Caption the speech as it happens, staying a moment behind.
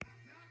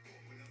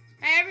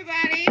Hi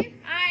everybody.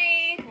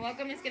 Hi.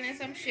 Welcome to Skin and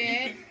Some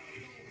Shit.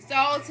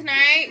 So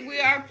tonight we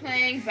are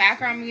playing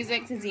background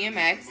music to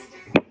DMX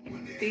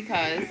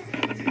because,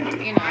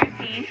 you know,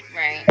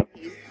 right?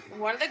 He's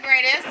one of the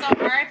greatest. So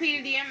R.I.P.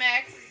 to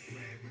DMX.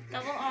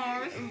 Double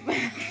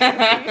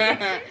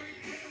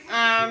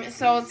R's.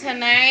 So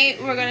tonight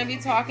we're gonna be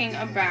talking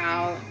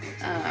about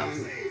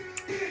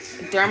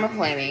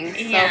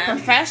dermaplaning. Yeah. So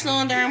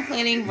professional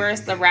dermaplaning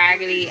versus the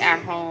raggedy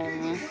at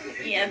home.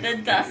 Yeah, the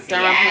dusty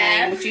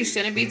dermaplaning, which you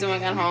shouldn't be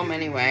doing at home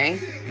anyway.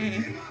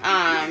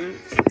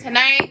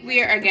 Tonight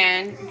we are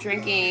again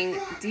drinking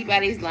Deep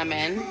Eddy's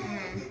lemon.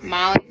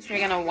 Molly's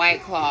drinking a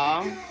White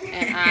Claw,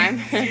 and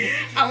I'm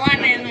a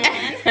lemon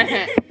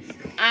one.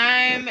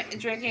 I'm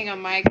drinking a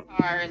My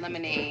Car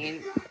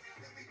lemonade.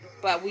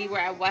 But we were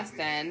at West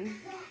End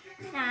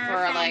for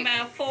like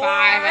about 5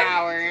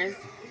 hours.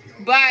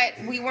 But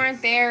we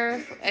weren't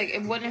there. Like,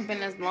 it wouldn't have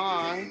been as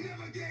long.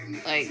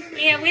 Like,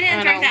 yeah, we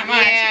didn't drink that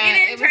much. Yeah, we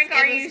didn't drink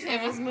our usual.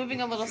 It was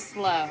moving a little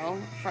slow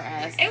for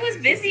us. It was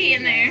busy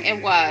in there.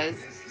 It was,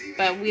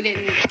 but we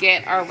didn't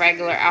get our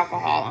regular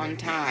alcohol on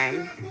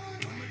time.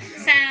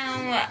 So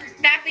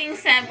that being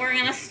said, we're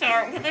gonna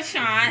start with a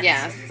shot.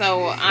 Yes.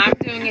 So I'm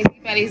doing a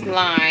Deep Eddy's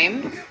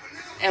lime,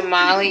 and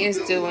Molly is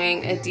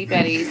doing a Deep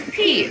Eddy's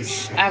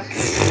peach. I've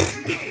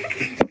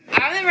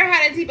never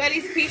had a Deep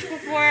Eddy's peach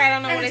before. I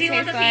don't know what it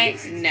tastes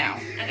like. Peach? No.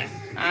 Okay.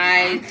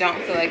 I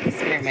don't feel like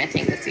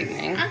experimenting this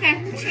evening.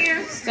 Okay,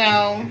 cheers. So,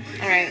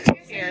 alright,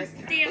 cheers.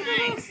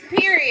 DMX.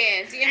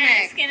 Period.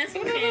 DMX. Skin and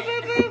Some Boop, Shit.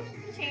 boop, boop,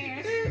 boop.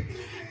 Cheers.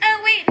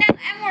 Oh, wait, no,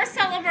 and we're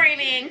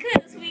celebrating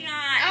because we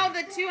got... Oh,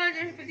 the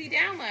 250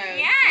 downloads.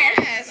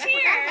 Yes. I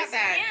forgot about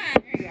that. Yeah.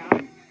 There you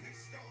go.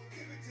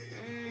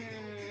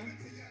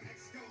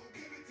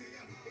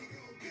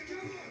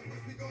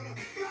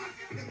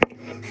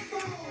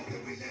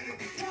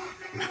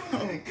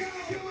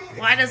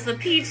 Why does the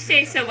peach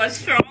taste so much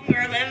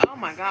stronger than... Oh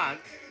my god.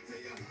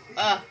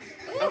 Okay.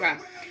 Alright,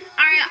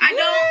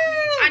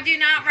 I do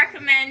not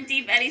recommend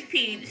Deep Eddy's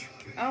peach.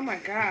 Oh my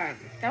god.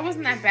 That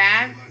wasn't that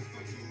bad.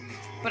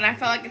 But I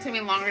felt like it took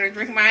me longer to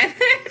drink mine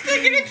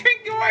than to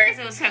drink yours.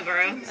 It was so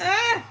gross.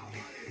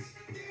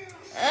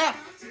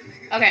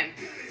 Okay.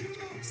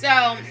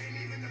 So,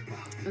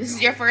 this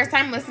is your first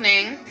time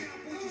listening.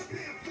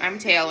 I'm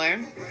Taylor.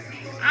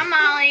 I'm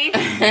Molly.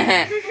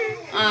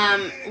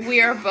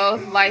 We are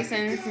both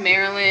licensed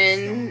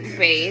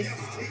Maryland-based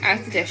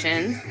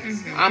estheticians.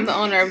 I'm the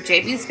owner of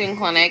JB Skin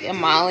Clinic, and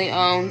Molly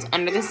owns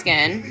Under the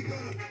Skin,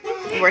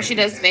 where she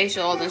does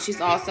facials, and she's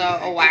also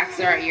a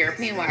waxer at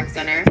European Wax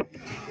Center.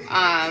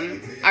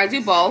 I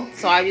do both,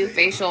 so I do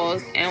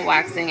facials and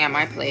waxing at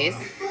my place.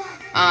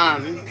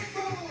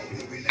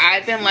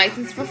 I've been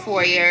licensed for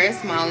 4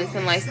 years. Molly's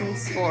been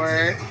licensed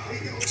for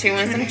 2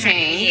 and some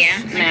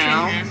change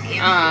now.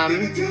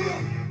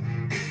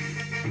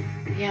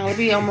 Yeah, it'll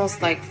be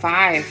almost like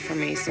 5 for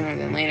me sooner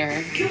than later.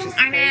 Which is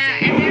I know,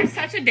 and there's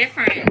such a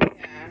difference.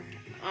 Yeah.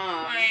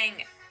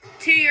 Like,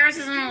 2 years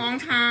isn't a long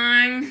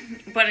time,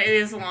 but it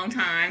is a long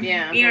time.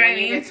 Yeah, you know but what I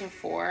when you mean? get to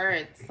 4,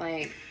 it's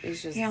like,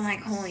 it's just... You're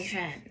like, holy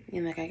shit.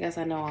 You're like, I guess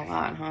I know a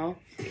lot, huh?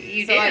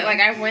 You so do. Like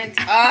I went...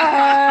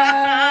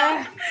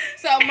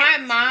 So my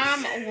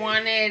mom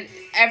wanted...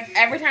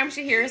 Every time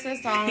she hears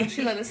this song,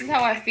 she's like, this is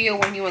how I feel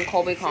when you and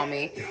Colby call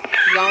me.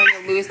 You're going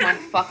to lose my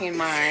fucking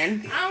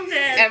mind. I'm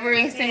dead.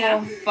 Every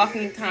single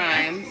fucking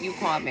time you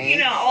call me. You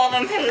know, all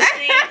them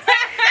postings.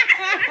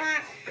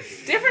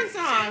 Different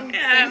song.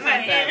 Yeah, same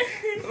concept.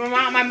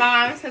 My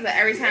mom says that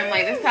every time,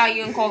 like, this is how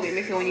you and Colby make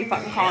me feel when you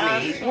fucking call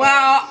me. Sure.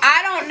 Well,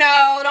 I don't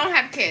know. Don't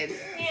have kids.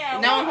 Yeah,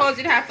 no one told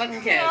you to have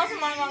fucking kids. Who else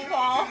am I gonna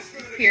call?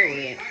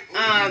 Period.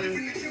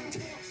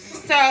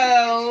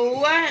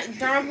 So,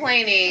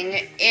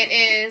 dermaplaning, it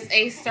is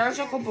a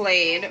surgical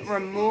blade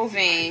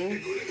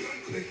removing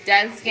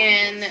dead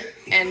skin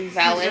and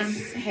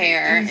vellus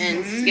hair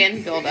and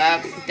skin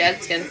buildup,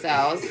 dead skin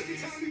cells,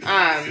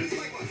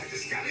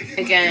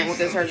 again, with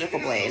a surgical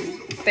blade.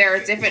 There are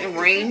different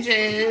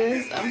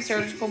ranges of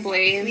surgical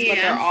blades, but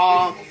they're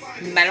all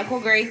medical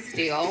grade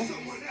steel.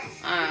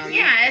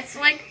 Yeah, it's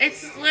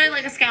literally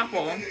like a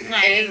scalpel.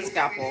 Like, it is a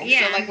scalpel.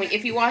 Yeah. So, like,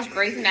 if you watch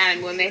Grey's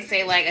Anatomy, when they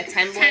say, like, a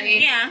 10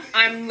 blade,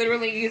 I'm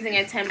literally using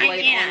a 10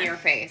 blade on your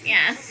face.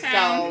 Yeah,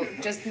 so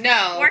just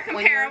know. We're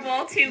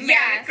comparable to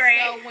medical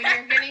grade. So when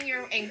you're getting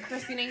your, and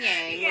Christina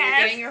Yang, when you're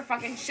getting your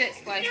fucking shit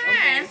sliced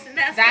open,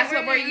 that's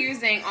what we're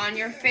using on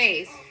your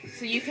face.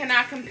 So you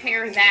cannot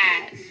compare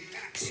that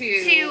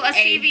to a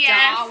CVS,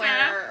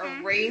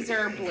 $1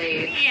 razor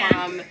blade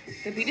from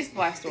the beauty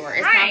supply store.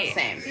 It's not the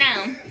same.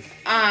 No.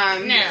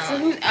 No. So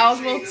who's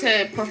eligible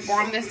to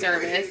perform this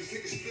service?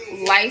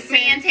 Licensed.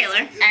 Me and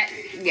Taylor.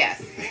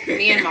 Yes.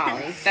 Me and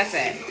Molly. That's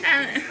it.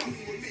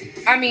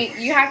 I mean,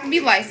 you have to be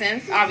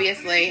licensed,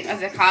 obviously,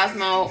 as a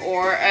Cosmo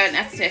or an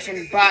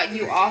esthetician, but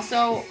you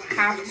also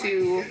have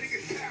to,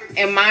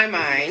 in my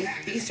mind,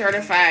 be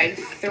certified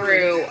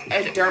through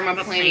a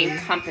dermaplaning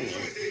company.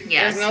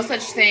 Yes. There's no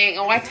such thing.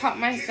 Oh, I taught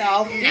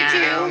myself. Did you?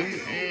 No.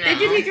 Did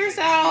you teach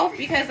yourself?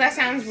 Because that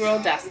sounds real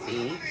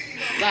dusty.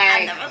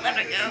 Like, I'll never let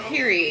it go.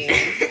 Period.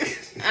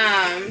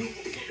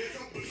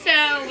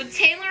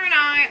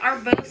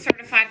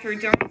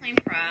 through Dermaplane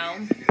Pro,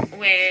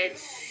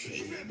 which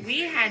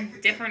we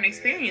had different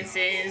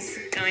experiences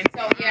going.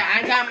 So yeah,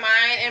 I got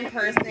mine in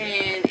person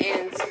in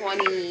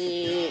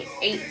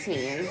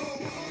 2018,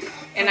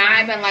 and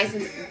I've been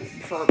licensed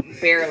for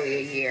barely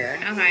a year.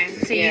 Okay,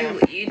 so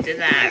you did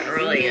that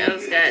early. That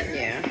was good.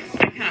 Yeah,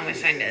 I kind of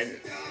wish I did.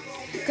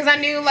 Because I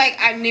knew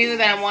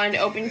that I wanted to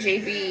open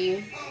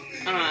JB.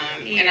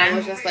 And I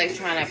was just like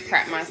trying to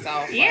prep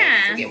myself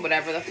to get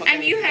whatever the fuck.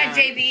 And you had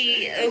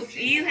JB.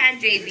 You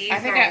had JB. I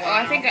think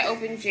I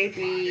opened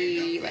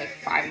JB like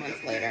 5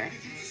 months later.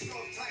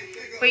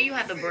 But you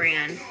had the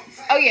brand.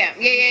 Oh yeah.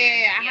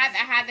 I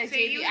had the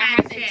JB. I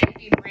had the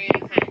JB brand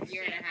for a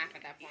year and a half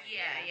at that point.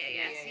 Yeah.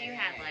 So you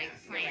had like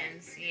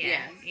plans.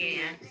 Yeah.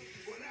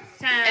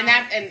 So, and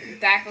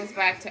that goes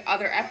back to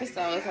other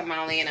episodes that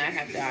Molly and I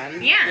have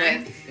done. Yeah.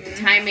 With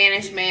time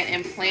management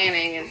and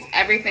planning,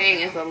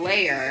 everything is a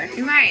layer.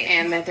 Right.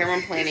 And the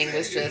planning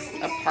was just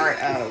a part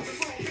of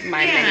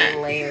my many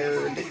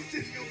layered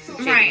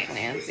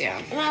plans. Yeah.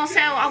 Well,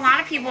 so a lot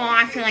of people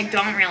I feel like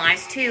don't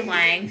realize too,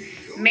 like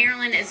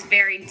Maryland is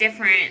very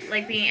different.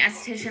 Like being an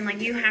esthetician,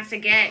 like you have to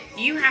go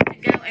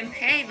and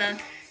pay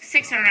the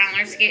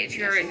 $600 to get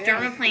your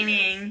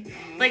dermaplaning.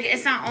 Like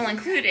it's not all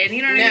included.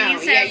 You know what I mean?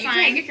 So you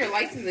can't get your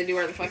license and do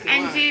whatever the fuck you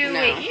want. So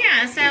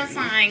it's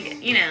like,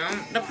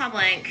 the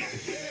public,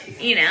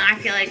 I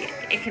feel like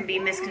it can be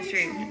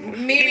misconstrued.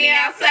 Meet me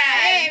outside.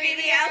 Hey, meet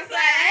me outside.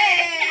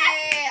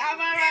 Hey, I'm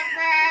on my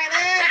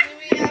Friday.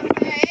 Meet me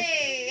outside.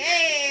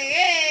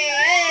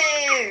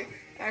 Hey.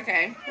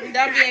 Okay,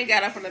 done being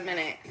ghetto for the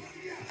minute.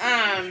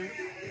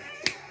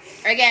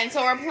 Again,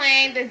 so we're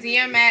playing the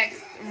DMX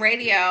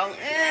radio.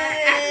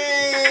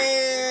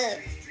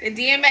 The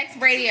DMX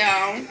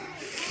radio.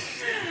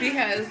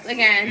 Because,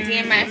 again,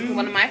 DMX is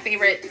one of my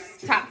favorites.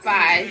 Top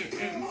five.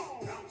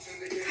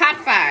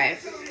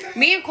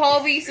 Me and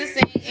Colby used to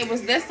sing. It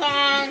was this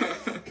song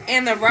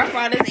and the Rough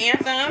Riders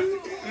anthem.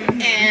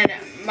 And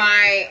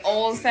my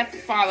old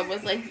stepfather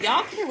was like,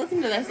 y'all can't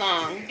listen to that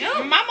song.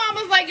 Oh. My mom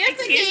was like, yes,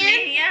 they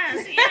can.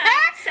 Yes.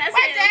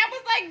 My dad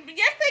was like,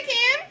 yes, they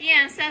can.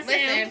 Yes, that's it.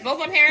 Listen, both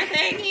my parents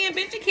say can,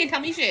 bitch, you can't tell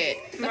me shit.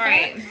 Okay?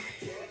 Right.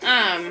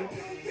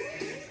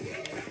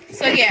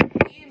 So yeah,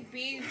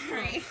 being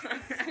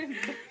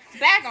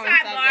back on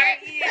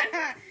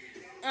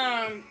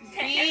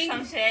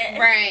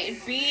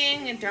subject.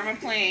 Being a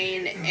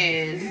dermaplane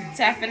is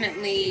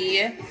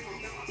definitely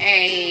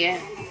a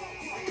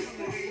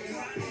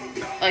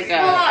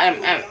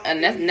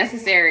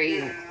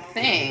necessary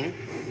thing.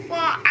 Well,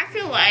 I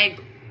feel like,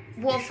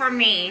 for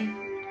me,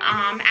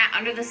 at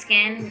Under the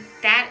Skin,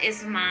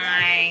 that's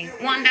my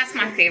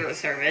favorite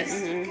service.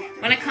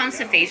 Mm-hmm. When it comes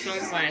to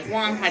facials,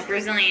 like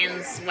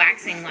Brazilians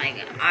waxing,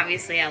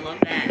 obviously I love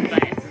that,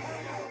 but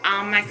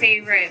my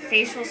favorite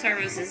facial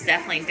service is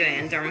definitely doing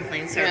a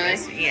dermaplane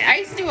service. Really? Yeah. I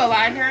used to do a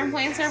lot of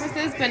dermaplane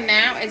services, but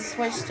now it's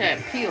switched to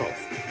peels.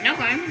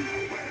 Okay.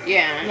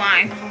 Yeah.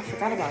 Why? Oh, I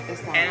forgot about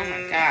this one. Oh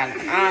my god.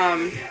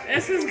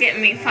 This is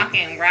getting me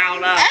fucking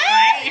riled up.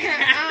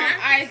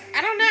 I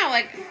don't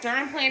know.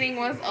 Dermaplaning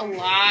was a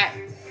lot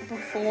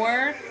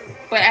before,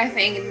 but I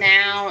think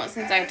now,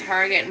 since I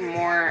target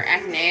more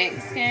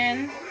acneic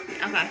skin,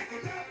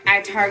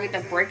 I target the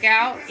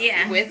breakouts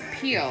with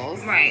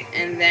peels. Right.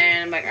 And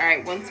then I'm like,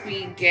 alright, once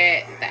we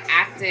get the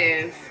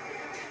active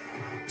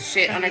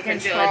shit under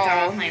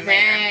control,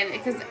 then,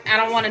 because I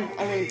don't want to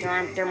only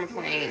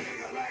dermaplane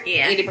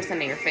 80%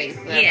 of your face.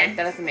 That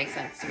doesn't make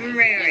sense to me.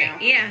 Right.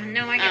 Yeah,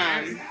 no, I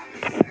get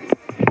that.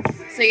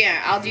 So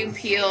yeah, I'll do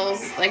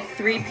peels,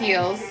 3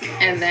 peels,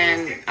 and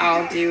then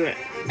I'll do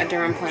a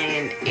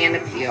dermaplane and a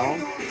peel.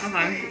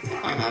 Okay.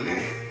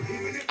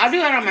 I'll do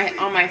it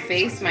on my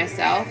face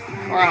myself,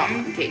 or I'll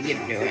get you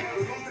to do it.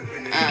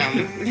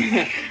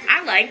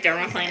 I like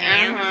dermaplaning.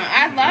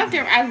 I love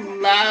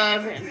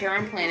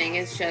dermaplaning.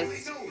 It's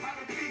just,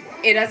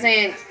 it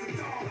doesn't.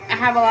 I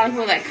have a lot of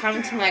people that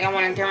come to me I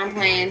want a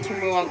dermaplane to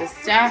remove all this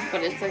stuff,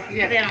 but it's like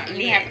you have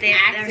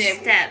active.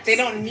 Steps. They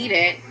don't need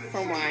it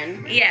for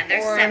one. Yeah,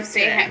 there's steps.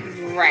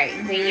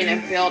 They need to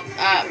build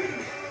up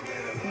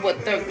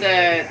what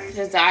the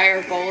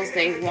desired goals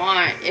they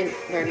want, and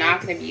they're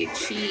not going to be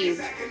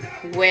achieved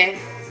with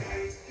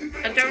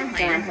a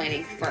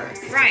dermaplaning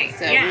first. Right.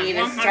 So we need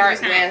to start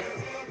with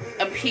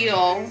a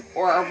peel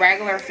or a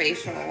regular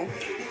facial.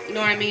 You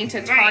know what I mean?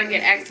 To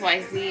target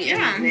XYZ,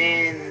 and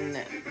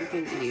then we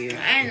can do.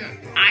 And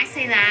I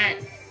say that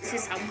to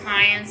some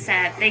clients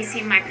that they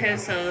see my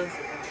posts of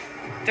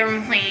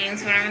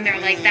dermaplanes, whatever, they're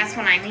like, that's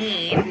what I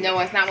need. No,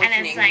 it's not what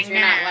you need.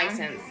 You're not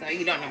licensed, so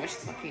you don't know what the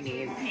fuck you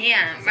need.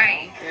 Yeah, so,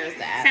 right. There's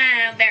that.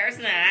 So there's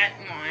that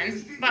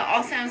one. But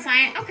also it's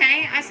like,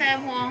 okay, I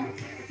said, well,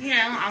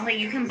 I'll let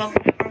you can book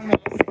whatever.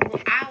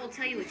 I will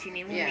tell you what you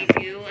need when we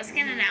do a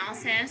skin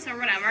analysis or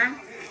whatever.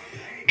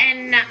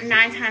 And 9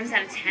 times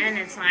out of 10,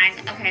 it's like,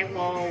 okay,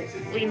 well,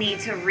 we need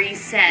to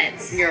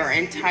reset your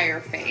entire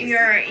face.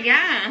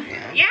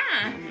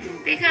 Yeah.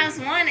 Because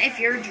one, if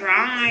you're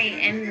dry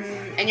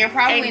and you're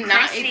probably and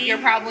not, crusty, you're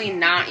probably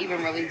not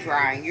even really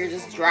dry. You're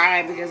just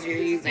dry because you're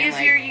using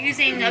you're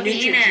using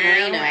Aveeno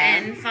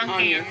and fucking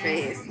on your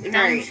face.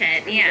 dumb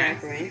shit. Yeah,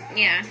 Exactly.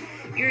 yeah.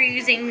 You're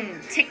using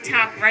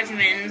TikTok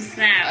regimens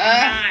that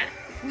are not.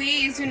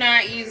 Please do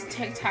not use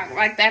TikTok.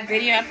 Like that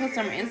video I put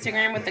on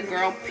Instagram with the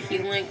girl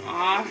peeling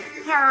off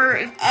Her Oh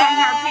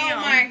peel.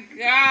 my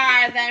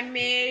god, that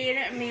made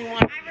me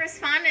want. I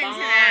responded to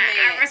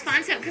that. I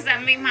responded to it because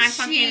that made my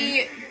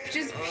She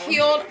just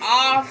peeled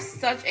off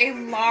such a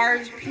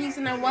large piece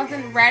and it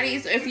wasn't ready.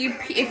 So if you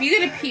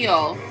get a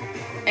peel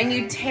and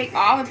you take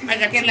off a piece Like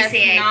of a skin that's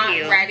TCA not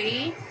peel.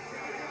 ready,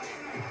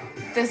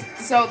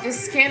 so the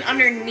skin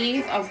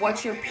underneath of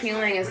what you're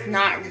peeling is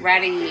not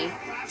ready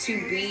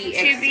to be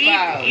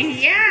exposed.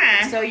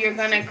 Yeah. So you're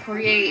gonna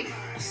create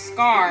a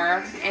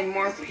scar and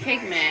more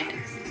pigment.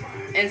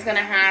 And it's gonna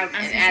have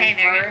an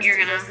adverse you're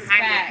gonna effect.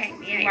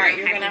 hyperpigment.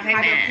 You're gonna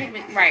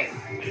hyperpigment. Right.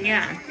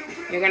 Yeah.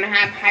 You're gonna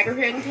have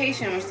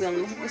hyperpigmentation, which is gonna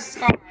look like a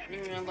scar, and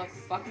you're gonna look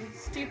fucking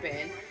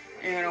stupid.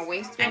 And you're gonna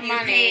waste your And money.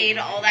 you paid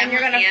all that and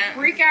you're gonna money, yeah.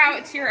 freak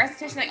out to your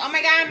esthetician like, oh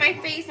my god, my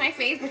face,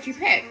 but you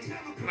picked.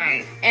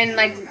 Right. And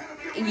like,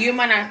 you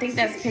might not think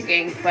that's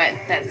picking, but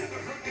that's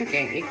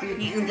picking. If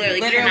You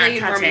literally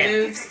cannot touch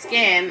remove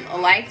skin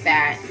like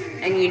that,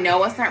 and you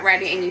know it's not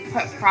ready, and you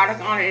put product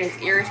on it, and it's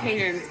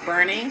irritated and it's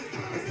burning,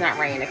 it's not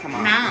ready to come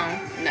off.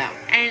 No.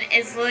 And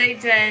it's literally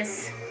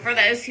just, for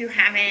those who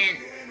haven't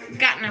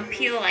gotten a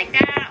peel like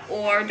that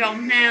or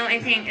don't know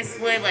anything, it's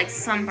literally like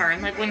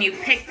sunburn. Like when you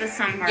pick the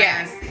sunburn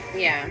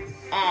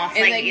off,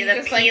 And like you the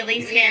just,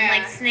 peely skin,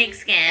 like snake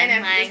skin. And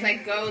if like, it just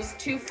like goes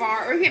too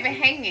far, or if you have a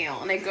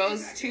hangnail and it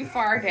goes too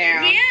far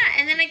down. yeah,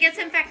 and then it gets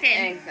infected.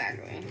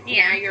 Exactly.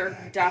 Yeah. Now you're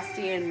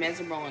dusty and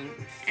miserable and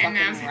fucking And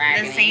that's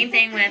raggedy. the same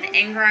thing with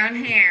ingrown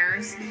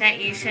hairs that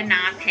you should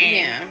not pick.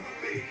 Yeah.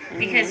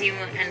 Because you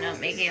will end up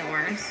making it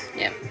worse.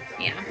 Yep.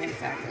 Yeah.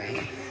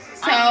 Exactly.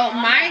 So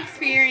my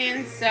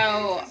experience,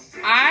 so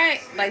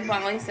I, like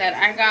Molly said,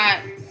 I got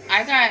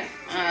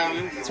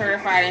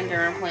certified in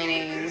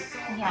dermaplaning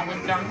Yeah, with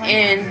dermaplaning.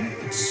 in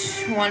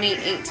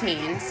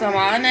 2018. So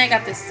Molly and I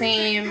got the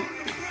same Is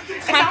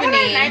that when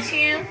company. I met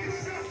you?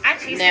 At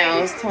Cheesecake? No,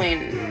 it was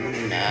 20.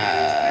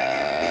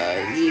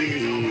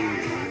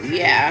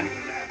 Yeah,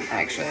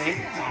 actually.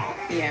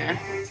 Yeah.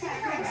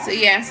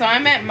 So I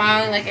met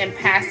Molly like in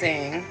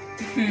passing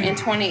in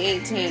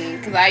 2018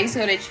 because I used to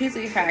go to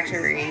Cheesecake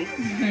Factory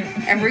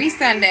every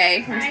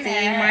Sunday from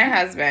seeing my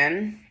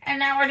husband. And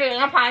now we're doing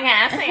a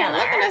podcast together.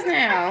 Look at us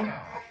now.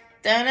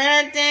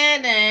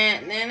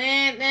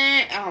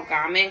 Dun-dun-dun-dun-dun-dun-dun. Oh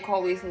god, me and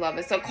Colby used to love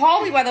it. So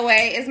Colby, by the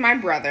way, is my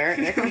brother.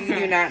 If you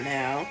do not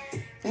know,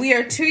 we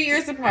are 2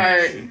 years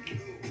apart,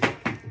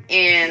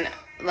 and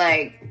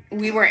like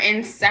we were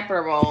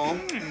inseparable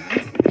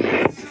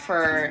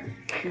for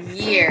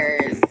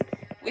years.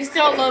 We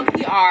still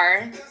low-key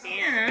are,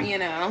 Yeah. you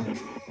know,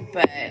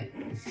 but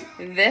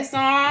this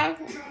song,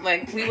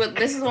 like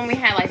this is when we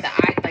had like the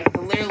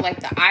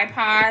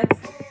iPods,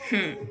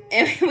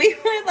 and we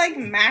would like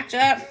match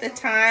up the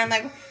time,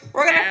 like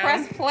we're gonna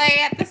press play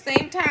at the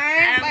same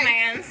time.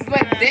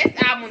 But this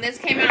album, when this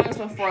came out, was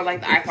before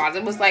like the iPods.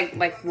 It was like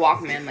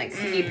Walkman, like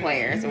CD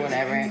players or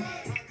whatever.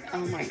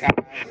 Oh my god.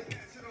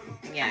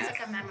 Yeah. That's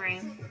a good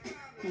memory.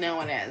 No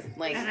one is.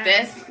 Like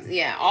this,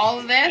 all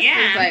of this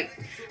is like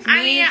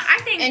me, I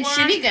think and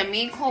Shanika,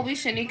 me, Colby,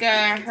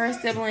 Shanika, her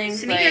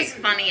siblings. Shanika's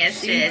like, funny as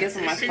shit. Gets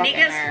on my fucking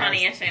Shanika's nerves.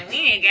 funny as shit.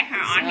 We need to get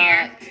her on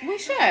here. We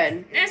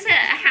should. Just to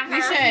have her.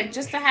 We should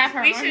just to have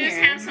her We on should just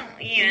here. have some.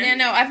 Yeah.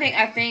 No, I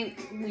think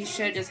we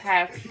should just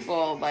have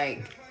people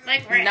like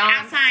we're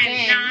outside,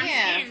 non-skin,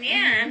 non-skin.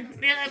 Yeah.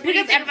 Be like, what do you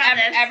because think about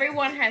this?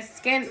 everyone has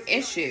skin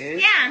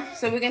issues. Yeah.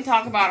 So we can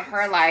talk about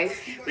her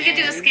life. We could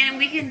do a skin.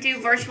 We can do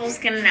virtual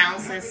skin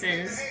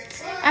analyses.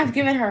 I've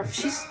given her.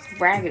 She's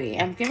raggedy.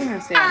 I'm giving her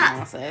skin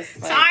analysis.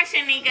 Like, Sorry,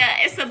 Shanika.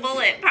 It's a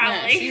bullet,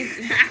 probably. she's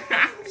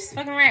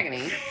fucking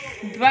raggedy.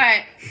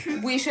 But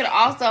we should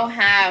also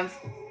have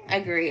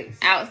agreed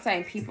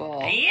outside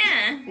people.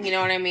 Yeah. You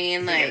know what I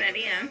mean? That's a Like good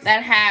idea.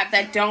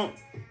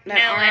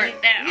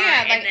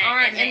 that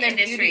aren't in the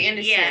beauty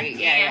industry.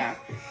 Yeah.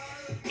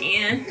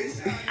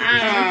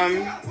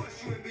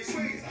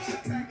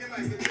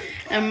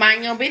 And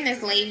mind your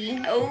business, lady.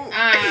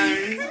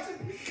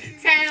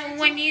 So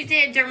when you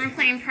did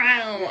Dermaplane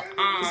Pro,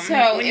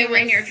 So when it you were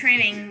in was- your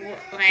training,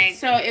 like,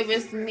 So it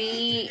was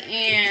me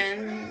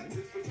and.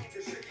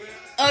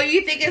 Oh,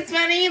 you think it's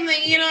funny?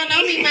 Like, you don't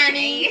know me,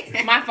 money.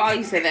 My fault.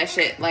 You say that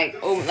shit. Like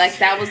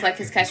that was like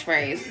his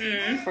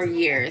catchphrase for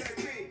years.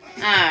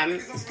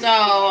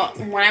 So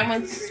when I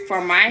went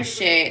for my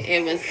shit,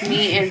 it was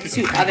me and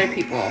 2 other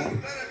people.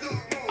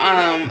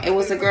 It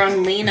was a girl,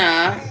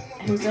 Lena,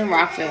 who's in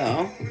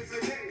Rockville,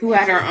 who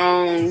had her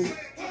own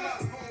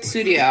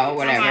studio or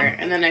whatever,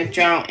 and then I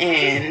jumped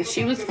in.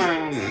 She was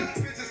from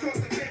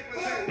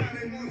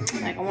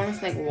like, I want to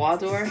say like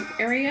Waldorf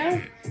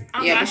area.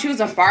 Okay. Yeah, but she was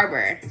a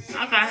barber.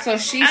 Okay. So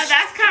she. Oh,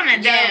 that's kind of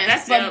dope.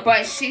 Yes, That's dope.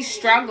 but she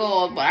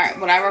struggled.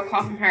 What I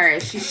recall from her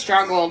is she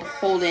struggled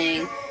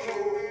holding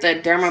the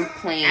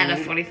dermaplane At a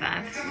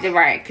 45.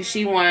 Right, because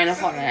she wanted to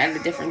hold it at a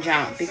different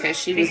jump because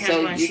she was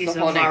so used to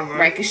holding.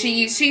 Right, because she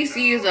used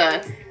to use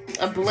a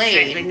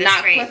blade, like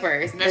not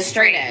clippers, the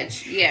straight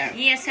edge. Yeah.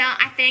 Yeah. So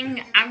I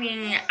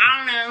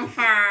don't know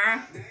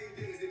for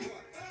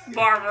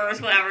barbers,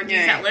 whatever,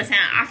 dudes that listen.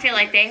 I feel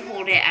like they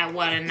hold it at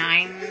what, a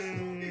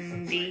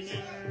 90?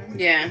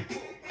 Yeah.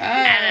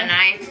 At a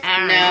 9? I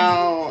don't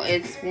know. No,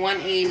 it's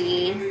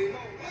 180,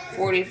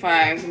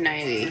 45,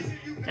 90.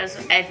 Because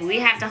if we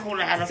have to hold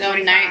it at a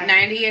 45.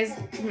 90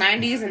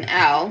 is an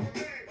L,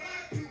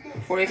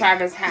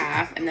 45 is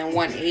half, and then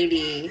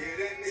 180.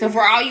 So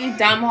for all you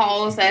dumb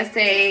hoes that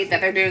say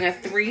that they're doing a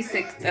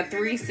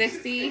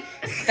 360,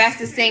 that's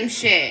the same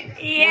shit.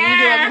 Yeah. When you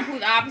do a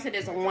complete opposite,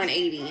 it's a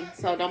 180.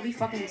 So don't be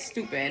fucking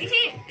stupid.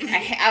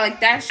 I like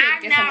that shit.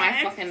 Gets on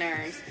my fucking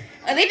nerves.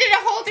 They did a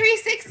whole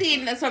 360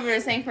 and that's over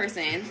the same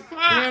person.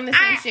 Well, doing the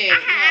same shit. I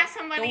had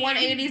somebody. The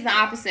 180 is the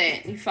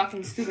opposite. You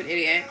fucking stupid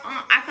idiot.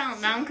 I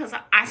felt dumb because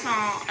I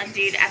saw a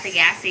dude at the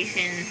gas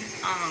station,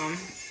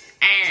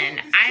 and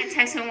I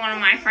texted one of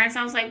my friends.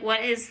 I was like,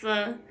 "What is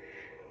the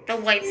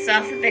white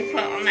stuff that they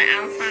put on the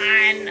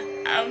outside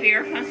of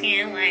your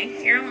fucking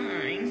like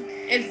hairline?"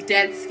 It's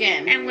dead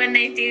skin. And when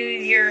they do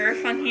your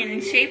fucking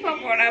shape up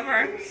or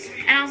whatever,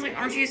 and I was like,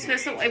 "Aren't you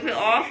supposed to wipe it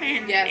off?"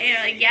 And they're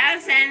like,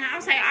 "Yes." And I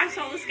was like, "I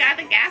saw this guy at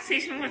the gas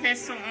station with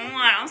this on."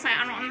 I was like,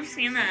 "I don't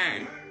understand that."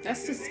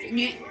 That's just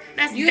you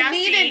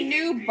need a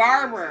new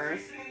barber.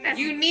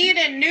 You need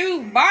a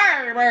new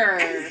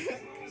barber.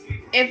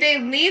 If they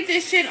leave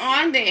this shit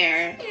on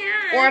there,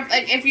 or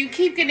if you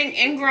keep getting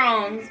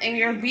ingrowns in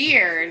your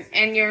beard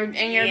and your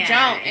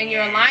jump and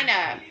your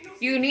lineup,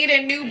 you need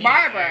a new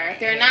barber.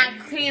 They're not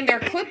cleaning their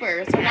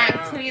clippers. They're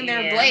not cleaning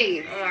their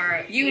blades.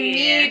 You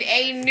need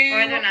a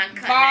new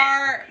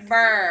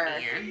barber.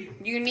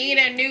 You need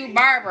a new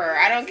barber.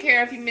 I don't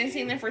care if you've been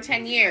seeing them for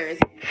 10 years.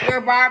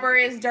 Your barber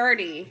is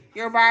dirty.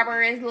 Your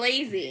barber is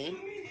lazy.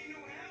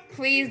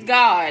 Please,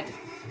 God,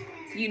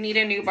 you need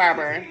a new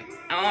barber.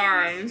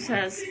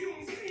 Says.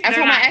 I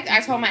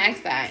told my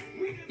ex that.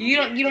 You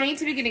don't need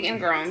to be getting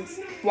ingrowns.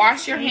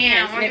 Wash your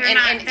hands.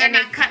 They're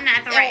not cutting it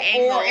at the right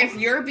angle. Or if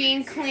you're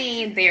being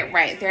clean,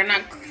 they're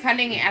not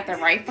cutting it at the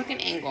right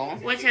fucking angle.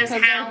 Which is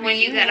how when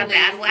you get a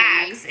bad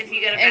wax. If you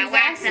get a bad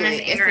wax, then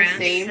it's ingrowns. It's the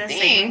same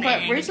thing.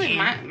 But originally,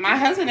 my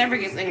husband never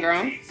gets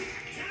ingrowns.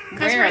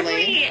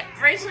 Rarely.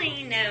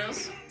 Originally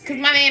knows. Because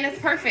my man is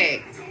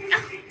perfect.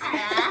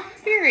 Aww.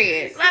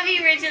 Period. Love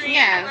you, originally.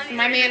 Yes,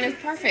 my man is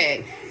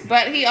perfect.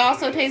 But he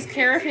also takes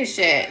care of his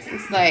shit.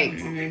 It's like,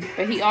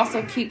 but he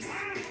also keeps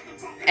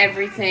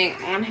everything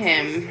on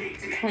him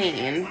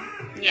clean.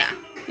 Yeah.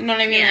 You know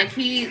what I mean? Yeah. Like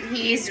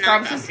he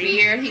scrubs his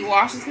beard, he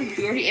washes his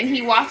beard, and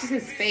he washes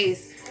his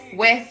face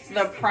with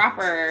the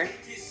proper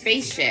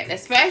face shit.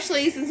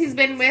 Especially since he's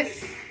been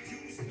with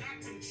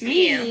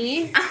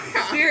me,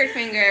 Spirit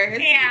Fingers.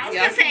 Yeah, I was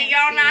gonna say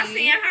y'all not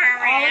seeing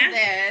her all of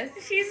this.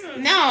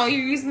 No,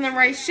 you're using the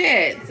right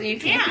shit, so you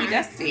can't be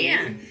dusty.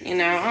 Yeah. You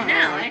know?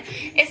 No,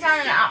 it's not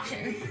an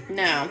option.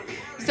 No.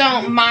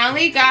 So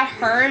Molly got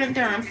her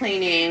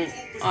dermaplaning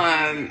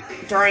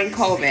during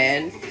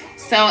COVID.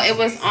 So it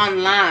was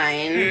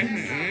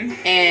online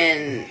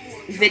and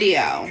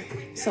video.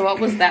 So what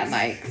was that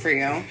like for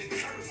you?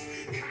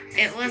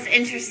 It was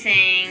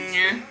interesting.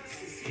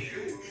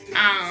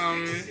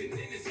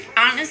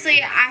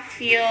 Honestly, I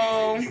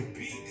feel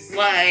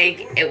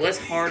like it was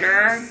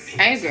harder.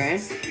 I agree.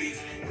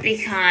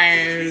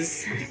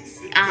 Because,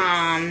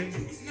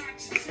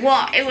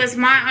 well, it was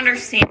my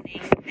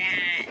understanding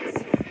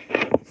that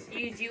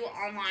you do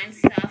online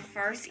stuff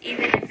first,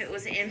 even if it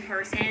was in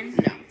person.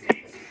 No.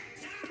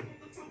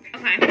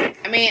 Okay.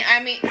 I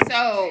mean,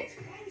 so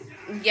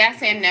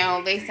yes and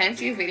no. They sent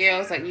you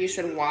videos that you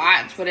should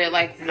watch, but it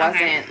like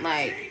wasn't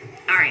like.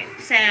 All right.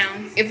 So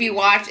if you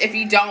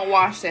don't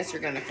watch this,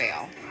 you're gonna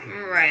fail.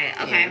 Right.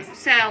 Okay. Yeah.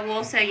 So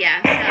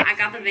I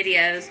got the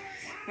videos.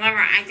 Whenever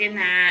I did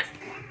that,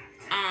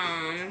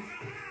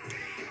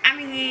 I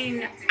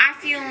mean, I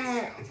feel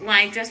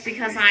like just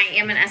because I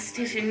am an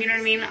esthetician, you know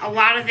what I mean? A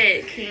lot of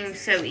it came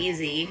so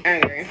easy. I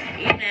agree.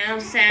 You know,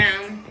 so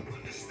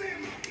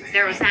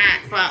there was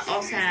that, but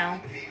also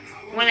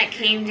when it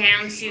came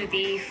down to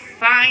the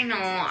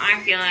final, I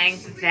feel like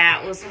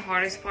that was the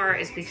hardest part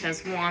is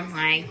because one,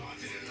 like,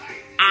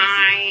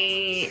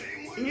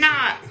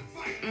 not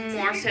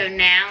more so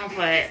now,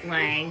 but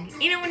like,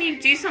 you know, when you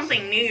do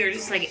something new, you're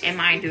just like, am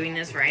I doing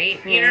this right?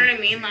 You know what I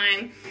mean?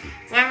 Like,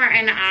 whatever,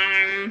 and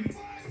I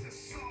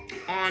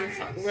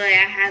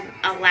had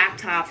a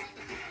laptop,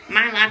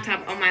 my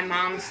laptop on my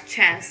mom's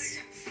chest,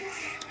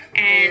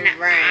 and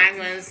I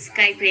was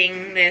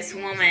Skyping this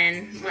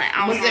woman. Like,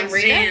 I was on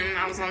Zoom.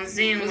 I was on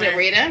Zoom. Was it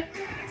Rita?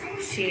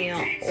 She,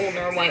 an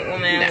older white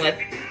woman with,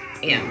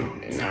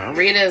 No,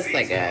 Rita's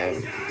like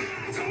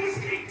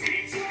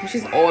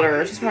she's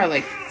older. She's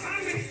probably like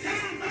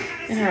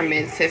in her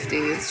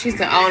mid-50s. She's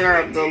the owner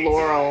of the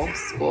Laurel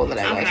school that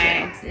I went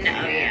to.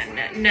 No,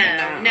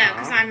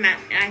 because I met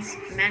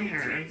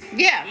her.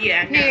 Yeah.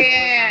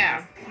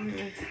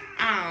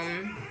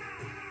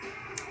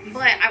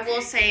 But I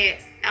will say,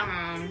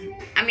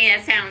 I mean,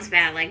 it sounds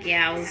bad. Like,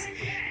 yeah,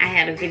 I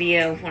had a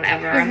video,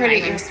 whatever. I heard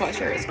your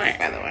sweatshirt is but,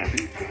 by the way.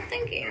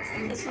 Thank you.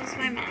 This was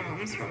my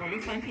mom's from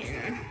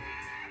fucking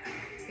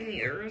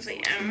years ago.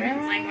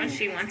 Really? Like, when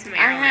she went to I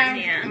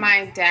Maryland, have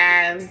my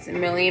dad's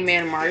Million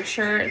Man March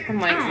shirt from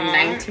like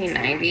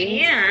 1990.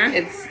 Yeah.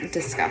 It's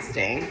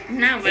disgusting.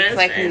 No, but It's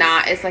like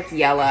not. It's like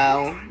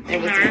yellow. It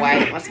was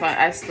white. That's why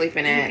I sleep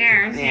in it. Who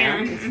cares?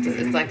 Yeah. Yeah.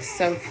 It's like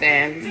so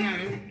thin.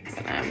 Mm.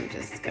 But I'm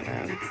just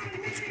gonna.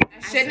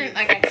 I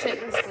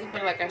shouldn't sleep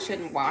in. Like I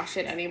shouldn't wash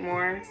it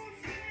anymore.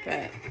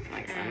 But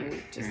like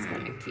I'm just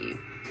gonna keep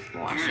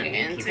washing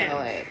it until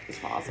it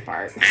falls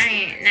apart.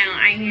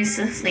 I used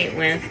to sleep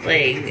with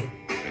like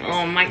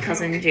my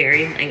cousin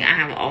Jerry. Like I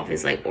have all of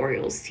his like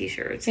Orioles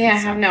t-shirts. Yeah,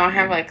 I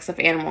have like stuffed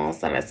animals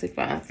that I sleep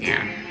with.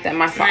 Yeah. That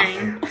my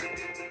father.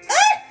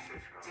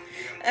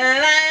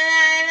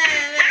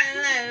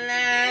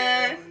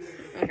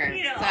 Okay,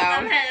 You know so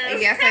all the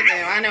poses. yes, I do.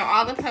 I know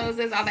all the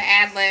poses, all the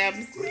ad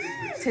libs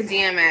to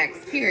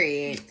DMX.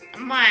 Period.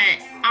 But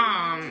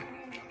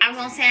I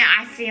will say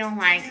I feel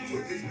like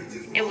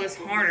it was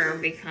harder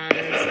because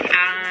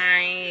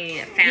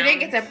I found You didn't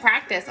get to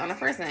practice on the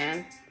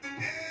person.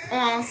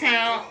 Well, so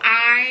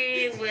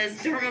I was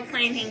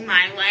dermaplaning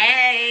my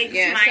legs,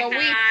 my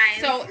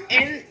thighs. So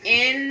in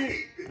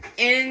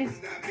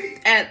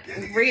at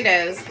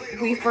Rita's,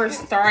 we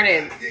first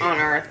started on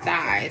our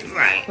thighs.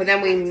 Right. But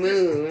then we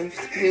moved.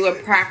 We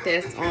would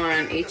practice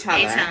on each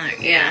other.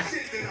 Yeah.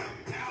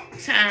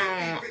 So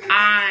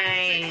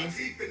I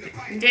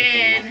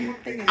did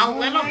a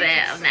little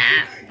bit of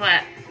that,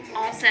 but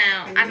also,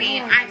 I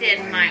mean, I did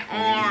my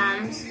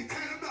arms,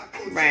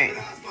 Right.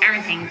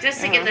 everything,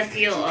 just to get the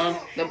feel of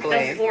The the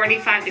blade.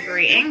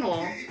 45-degree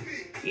angle.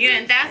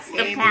 Yeah, that's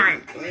the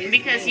part,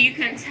 because you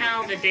can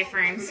tell the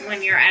difference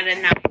when you're at a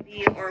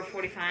 90 or a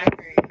 45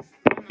 degree.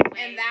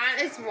 And that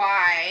is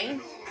why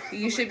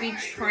you should be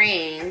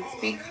trained,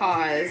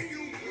 because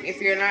if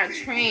you're not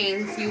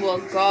trained, you will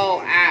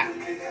go at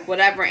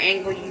whatever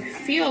angle you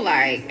feel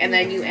like, and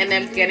then you end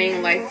up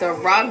getting like the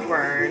rug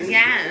burn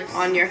Yes.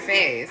 on your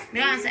face.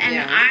 Yes, and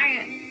Yeah.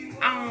 I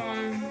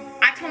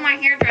told my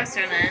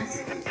hairdresser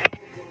this.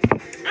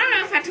 I don't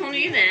know if I told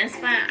you this,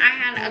 but I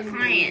had a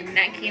client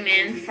that came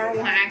in for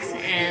wax,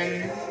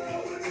 and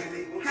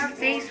her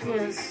face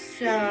was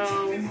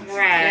so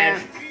red.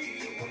 Yeah.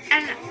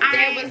 And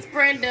There was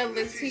Brenda,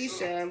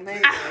 Letitia,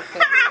 Linda,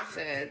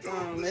 Felicia,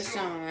 Dawn,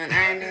 LaShawn,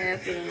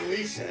 Ernest, and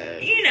Alicia.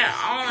 you know,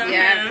 all of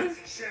Yeah. them.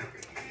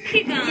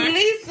 Keep going.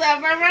 Lisa,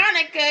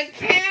 Veronica,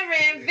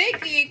 Karen,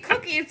 Vicky,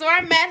 Cookie. So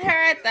I met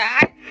her at the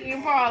ice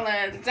cream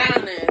parlor.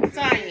 Donna,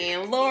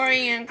 Diane,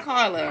 Lori, and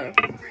Carla.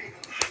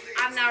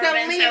 I've never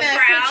been Selena, so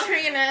proud.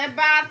 Katrina,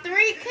 about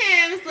 3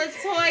 Kims,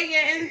 Latoya,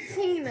 and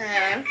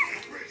Tina.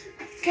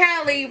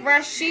 Kelly,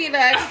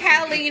 Rashida,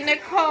 Kelly,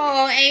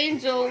 Nicole,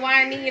 Angel,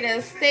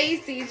 Juanita,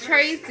 Stacy,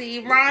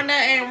 Tracy, Rhonda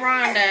and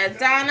Rhonda,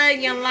 Donna,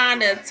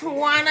 Yolanda,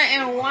 Tawana,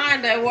 and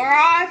Wanda were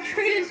all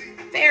treated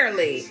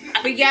fairly,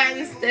 but yet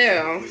and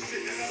still.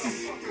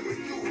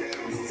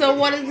 So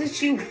what is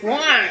it you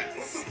want?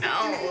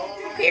 Oh.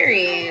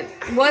 Period.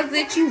 What is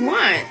it you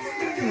want?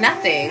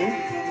 Nothing.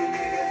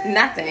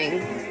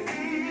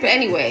 But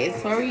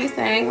anyways, what were you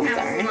saying? I'm That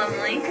sorry. was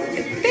lovely.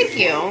 Thank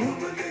you.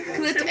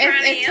 Because So proud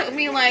of it you. took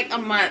me like a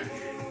month.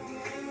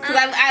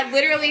 Because I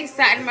literally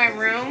sat in my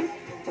room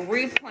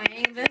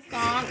replaying this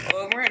song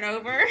over and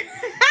over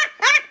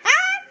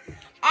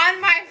on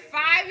my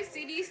 5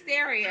 CD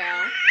stereo.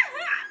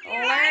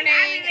 Learning. I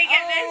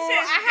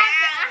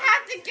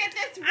have to get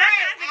this right. I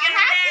have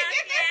to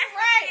get this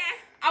right.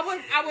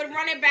 I would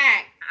run it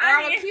back. Or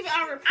I would keep it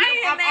on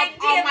repeat on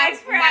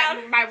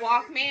my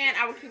Walkman.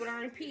 I would keep it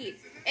on repeat.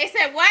 It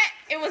said what?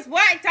 It was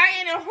what?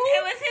 Diane and who?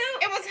 It was who?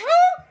 It was who?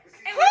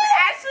 It was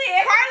actually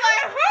Carla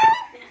who?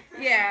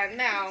 Yeah,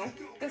 no.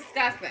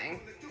 Disgusting.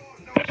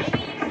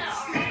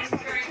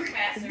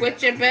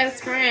 With your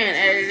best friend.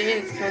 And it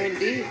is going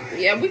deep.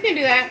 Yeah, we can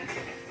do that.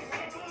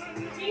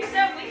 You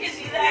said we could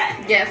do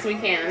that. Yes, we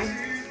can.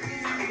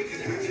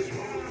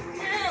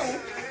 No.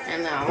 I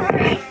know.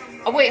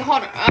 Oh, wait,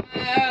 hold on.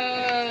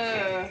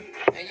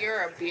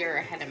 You're a beer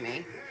ahead of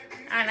me.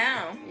 I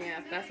know.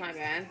 Yeah, that's my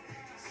bad.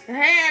 Hey,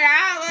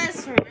 that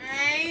was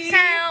right.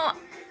 So,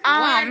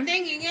 One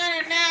thing you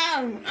gotta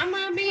know. I'm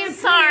gonna be a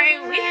sorry,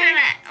 beer we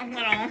had a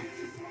little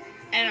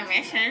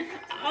intermission.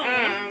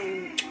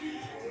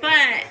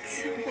 But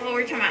what were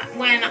we talking about?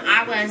 When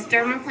I was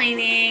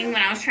dermaplaning,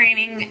 when I was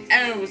training.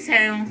 Oh,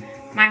 so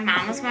my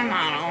mom was my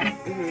model,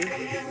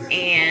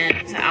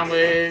 and I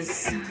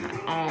was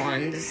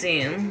on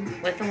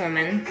Zoom with a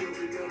woman.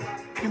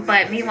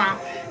 But meanwhile,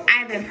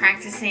 I've been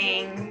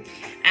practicing.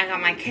 I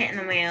got my kit in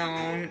the mail,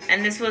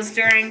 and this was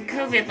during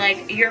COVID.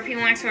 Like,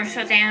 European Wax were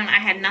shut down. I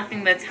had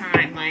nothing but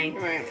time. Like,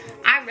 Right.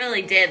 I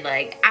really did.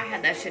 Like, I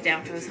had that shit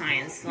down to a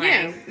science. Like,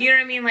 Yeah. you know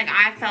what I mean? Like,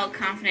 I felt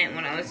confident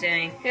when I was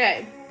doing.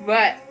 Yeah,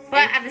 but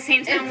At the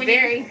same time, it's when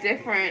very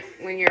different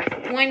when you're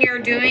you're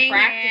doing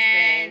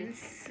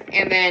practicing it,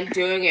 and then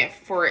doing it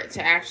for it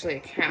to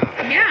actually count.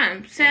 yeah.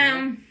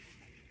 So,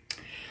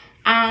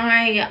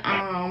 I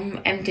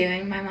am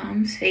doing my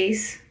mom's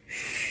face.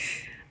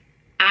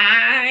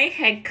 I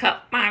had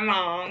cut my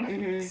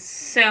mom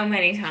so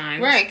many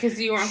times. Right, because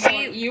you weren't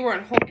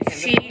holding it.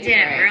 She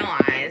didn't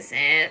realize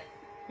it.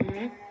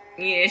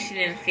 You know, she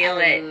didn't feel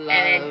it, and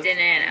it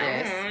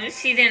didn't.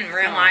 She didn't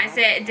realize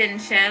it. It didn't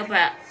show,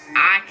 but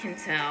I can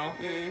tell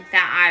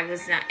that I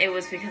was not. It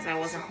was because I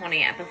wasn't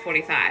holding it at the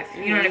 45.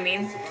 You know what I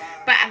mean?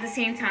 But at the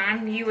same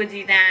time, you would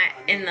do that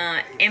in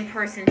the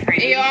in-person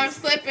training. Yo, I'm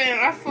slipping.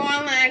 I'm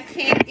falling. I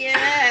can't get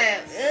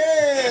up.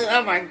 Ugh.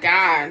 Oh my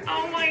god.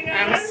 Oh my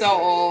god. I'm so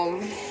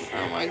old.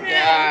 Oh my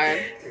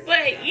god.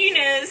 But you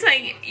know, it's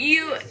like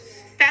you.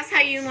 That's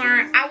how you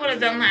learn. I would have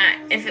done that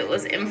if it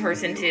was in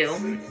person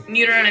too.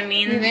 You know what I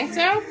mean? You think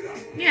so?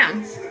 Yeah.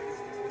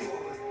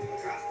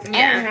 I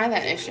don't have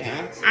that issue.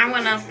 I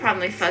would have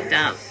probably fucked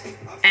up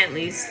at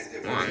least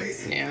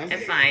once. Yeah.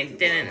 If I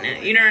didn't know.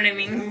 You know what I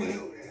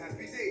mean?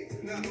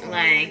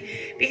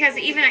 Like, because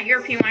even at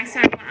European Wax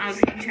Center when I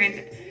was getting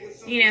trained,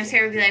 you know,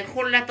 Sarah would be like,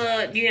 hold it at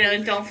the, you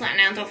know, don't flatten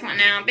out.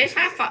 Bitch,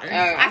 I flatten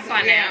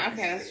out.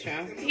 Okay, that's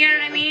true. You know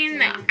what I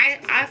mean?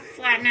 I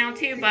flatten out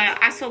too,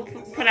 but I still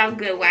put out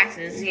good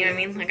waxes. You know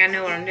what I mean? Like, I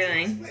know what I'm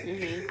doing.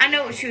 I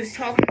know what she was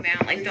talking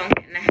about. Like, don't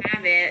get in the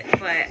habit,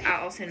 but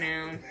I also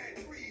know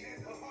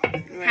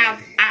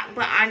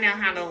but I know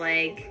how to,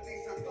 like,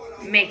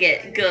 make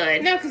it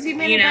good. No, because you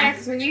made it better.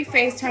 Because when you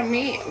FaceTime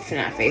me,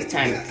 not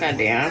FaceTime,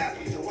 goddamn,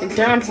 and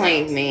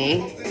dumplaned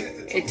me,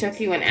 it took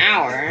you an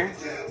hour.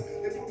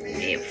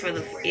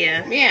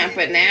 Yeah,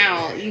 but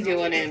now you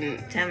do it in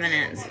 10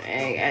 minutes.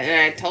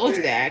 And I told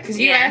you that because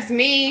you asked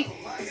me.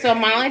 So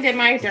Molly did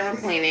my derm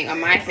planing on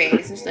my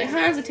face, and she's like,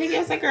 "Huh, does it take you?" I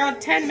was like, "Girl,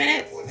 10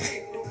 minutes,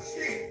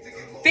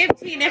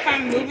 15 if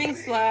I'm moving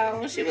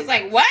slow." She was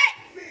like, "What?"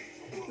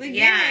 Like,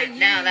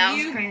 that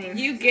was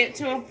crazy. You get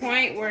to a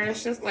point where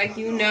it's just like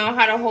you know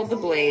how to hold the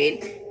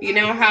blade, you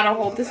know how to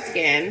hold the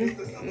skin,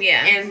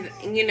 and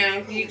you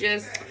know you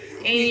just.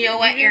 And you know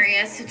what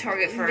areas to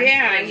target first.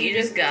 Yeah, like, you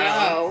just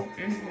go.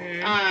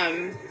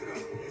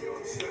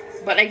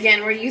 But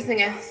again, we're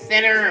using a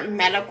thinner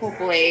medical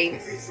blade,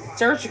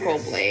 surgical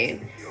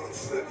blade,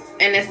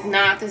 and it's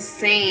not the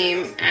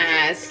same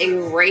as a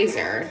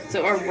razor.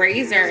 So a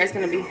razor is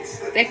going to be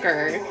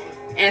thicker,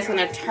 and it's going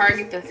to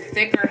target the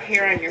thicker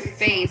hair on your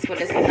face, but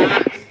it's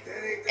not.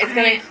 It's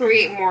going to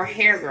create more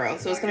hair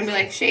growth, so it's going to be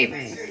like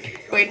shaving.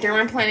 But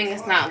dermaplaning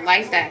is not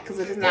like that because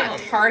it does not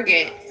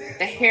target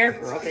the hair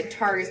growth. It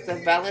targets the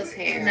vellus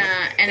hair,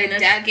 and the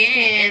dead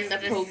skin, the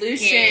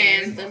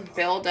pollution, the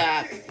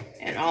buildup,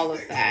 and all of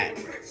that.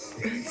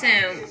 So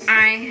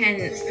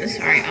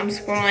I'm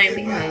scrolling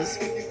because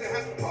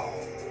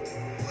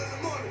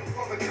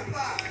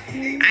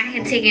I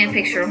had taken a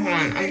picture. Hold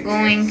on, I'm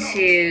going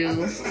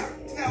to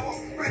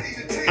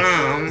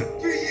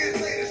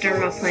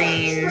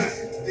Dermaplane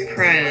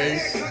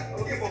Pros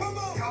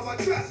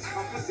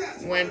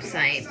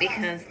website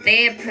because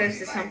they had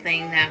posted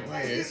something that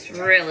was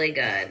really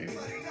good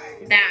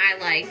that I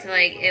liked.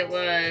 Like it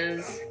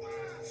was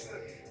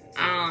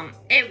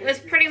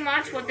pretty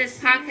much what this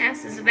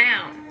podcast is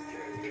about.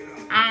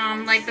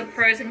 Like the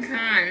pros and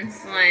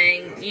cons,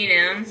 like, you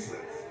know,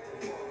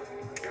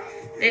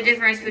 the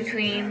difference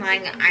between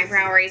like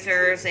eyebrow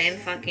razors and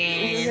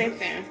fucking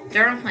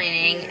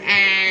dermaplaning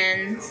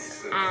and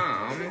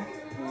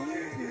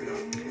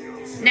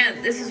no,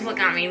 this is what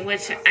got me,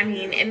 which, I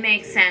mean, it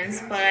makes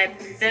sense, but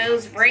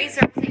those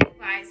razors that you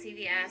buy at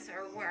CVS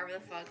or wherever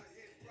the fuck,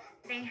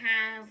 they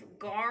have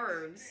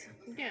guards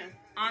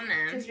on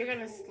them. Because you're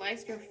gonna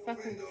slice your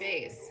fucking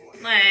face.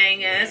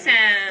 Like, so,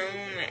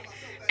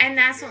 and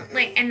that's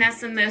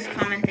the most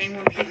common thing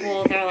when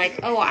people, they're like,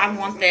 oh, I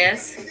want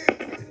this,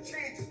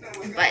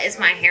 but is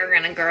my hair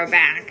gonna grow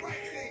back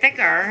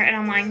thicker? And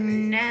I'm like,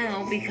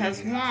 no,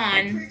 because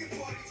one,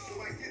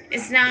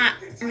 it's not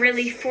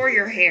really for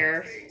your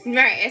hair.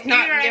 Right, it's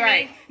not. You know what I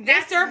mean?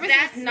 This service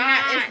is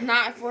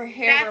not for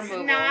hair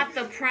removal. That's not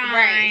the prime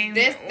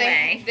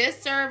way. This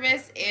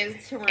service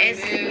is to remove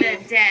the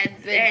dead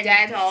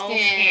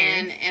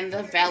skin and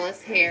the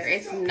vellus hair.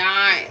 It's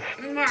not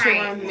to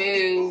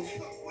remove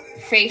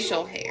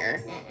facial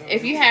hair.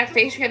 If you have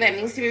facial hair that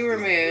needs to be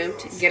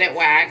removed, get it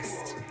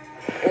waxed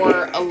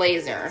or a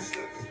laser.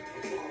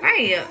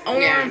 Right,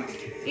 or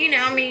you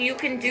know, I mean, you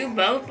can do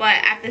both, but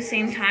at the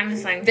same time,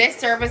 it's like this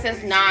service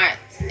is not.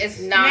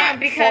 It's not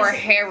for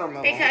hair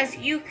removal. Because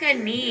you could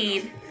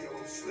need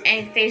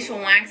a facial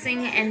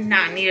waxing and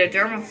not need a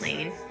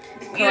dermaplane.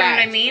 You know what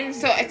I mean?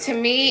 So to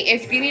me,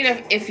 if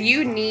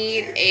you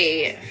need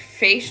a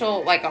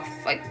facial like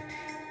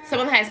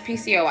someone that has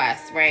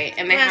PCOS, right?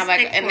 And they have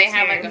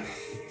a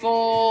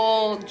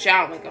full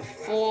jump, like a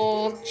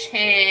full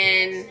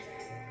chin,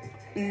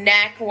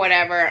 neck,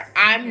 whatever,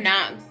 I'm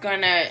not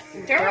gonna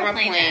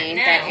dermaplane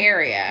that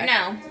area.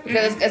 No.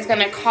 Because it's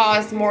gonna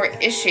cause more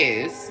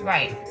issues.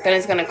 Right. Than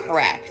it's gonna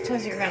correct.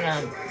 Because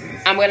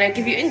I'm gonna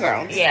give you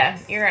ingrowns. Yeah,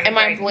 you're gonna. And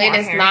my blade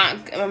is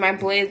not.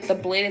 The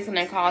blade is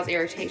gonna cause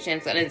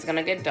irritations and it's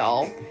gonna get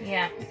dull.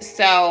 Yeah.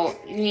 So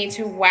you need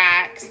to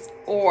wax,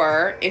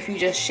 or if you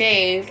just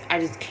shaved,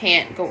 I just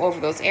can't go over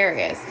those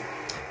areas.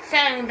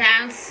 So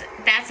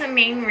that's a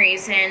main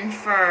reason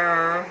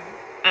for.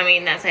 I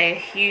mean, that's a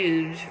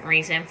huge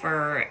reason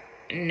for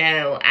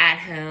no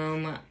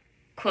at-home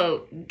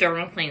quote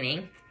dermal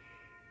cleaning.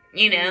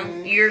 You know,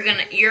 you're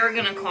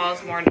gonna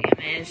cause more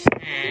damage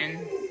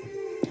than.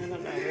 I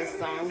don't know this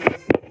song.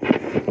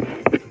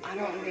 I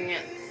don't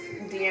dance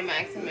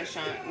DMX and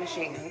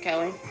Machine Gun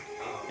Kelly.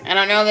 I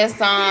don't know this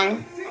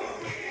song.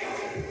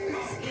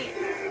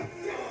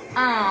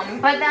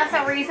 But that's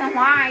the reason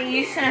why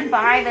you shouldn't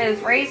buy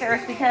those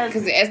razors because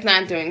it's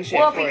not doing shit for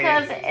you. Well,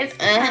 because it's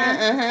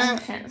oh,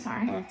 shit,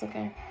 sorry. Oh, it's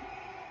okay.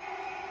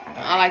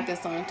 I like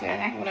this song too.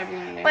 Okay. Whatever you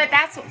want to do. But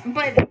also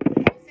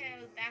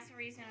that's the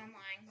reason I'm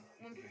like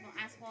when people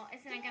ask, well,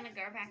 isn't it gonna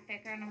grow back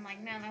thicker? And I'm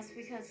like, no, that's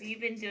because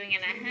you've been doing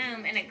it at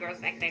home and it grows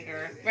back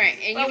thicker. Right,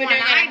 and you've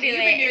been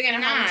doing it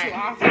at home too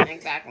often,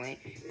 exactly.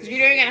 Because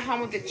you're doing it at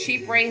home with a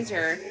cheap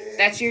razor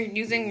that you're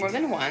using more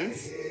than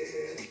once.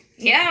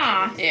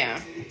 Yeah. Yeah.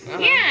 Uh-huh.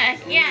 Yeah.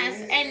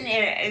 Yes.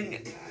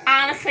 And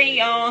honestly,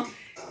 y'all,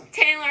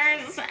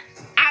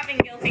 I've been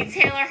guilty.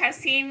 Taylor has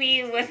seen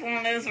me with one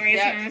of those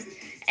razors,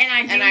 and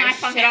I do my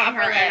fucking upper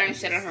lip. And I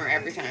shit on her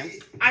every time.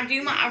 I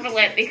do my upper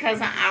lip because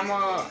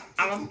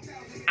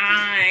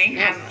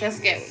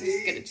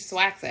just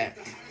wax it.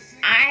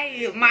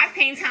 My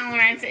pain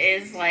tolerance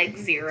is like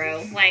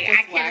 0. Like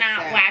I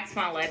cannot wax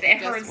my lip. It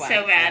hurts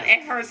so bad.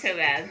 It hurts so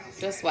bad.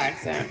 Just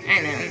wax it.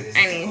 I know.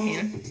 I need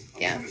to.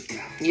 Yeah,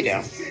 you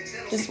do.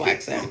 Just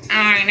wax it.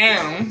 I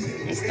know.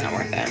 It's not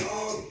worth it.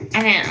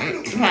 I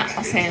know. But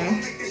also,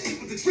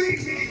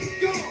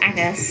 I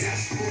guess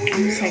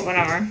I'm just like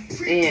whatever.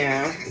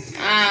 Yeah.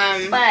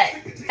 But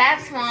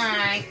that's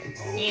why,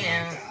 you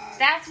know,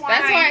 that's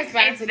why it's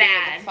bad to be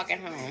at the fucking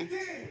home.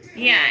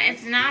 Yeah,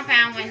 it's not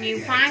bad when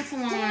you find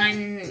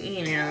someone,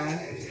 you know,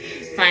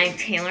 like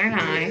Taylor and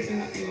I,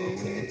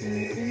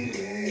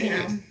 you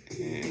know.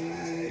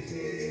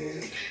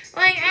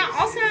 Like,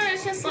 also,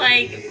 it's just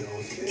like,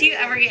 do you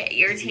ever get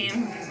irritated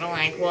when people are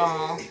like,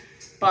 well,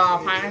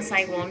 Bob, and it's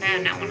like, well, no,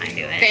 not when I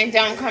do it. Then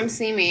don't come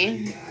see me.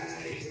 You know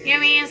what I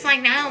mean? It's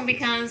like, no,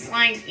 because,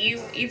 like,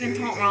 you've been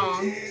taught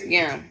wrong.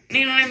 Yeah.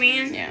 You know what I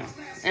mean? Yeah.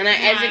 And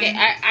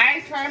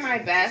I try my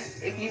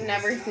best, if you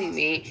never see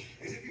me,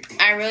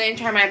 I really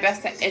try my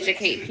best to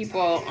educate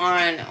people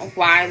on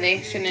why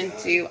they shouldn't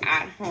do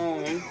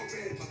at-home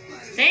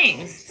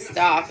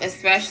stuff,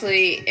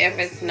 especially if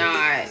it's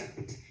not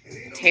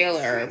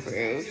Taylor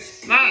approved.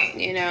 Right.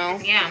 You know?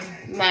 Yeah.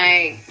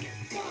 Like,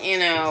 you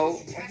know,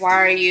 why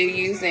are you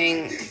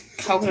using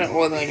coconut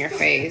oil on your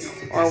face?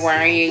 Or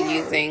why are you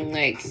using,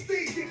 like,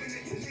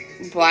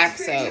 black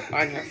soap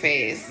on your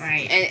face?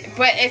 Right.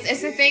 But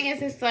it's the thing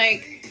is, it's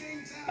like,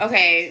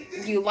 okay,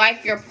 you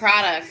like your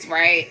products,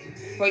 right?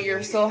 But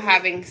you're still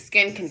having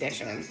skin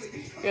conditions.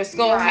 You're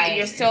still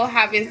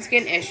having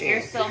skin issues.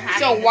 You're still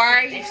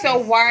having so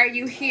why are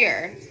you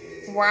here?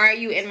 Why are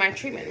you in my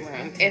treatment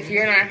room if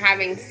you're not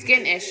having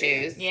skin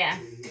issues? Yeah.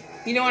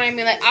 You know what I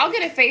mean? Like, I'll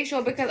get a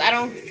facial because I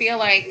don't feel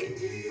like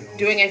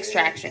doing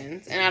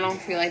extractions and I don't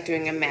feel like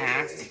doing a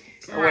mask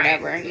or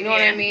whatever. You know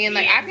what I mean?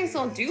 Like, I can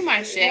still do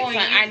my shit. Well,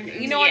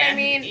 you know what I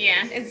mean?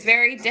 Yeah. It's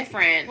very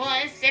different. Well,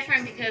 it's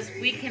different because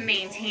we can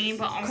maintain,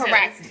 but also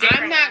correct. It's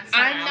different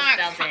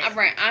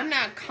I'm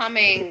not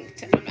coming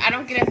to, I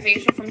don't get a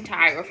facial from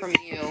Ty or from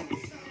you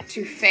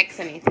to fix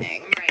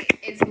anything. Right.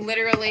 It's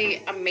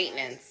literally a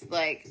maintenance.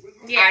 Like,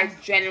 I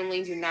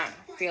genuinely do not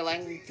feel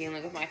like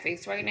dealing with my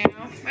face right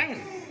now. Right.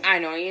 I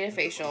know I need a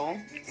facial.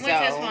 Which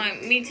is why,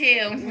 me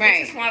too.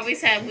 Right. Which is why we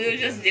said we would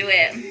just do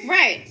it.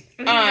 Right.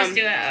 We would just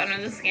do it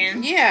under the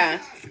skin. Yeah.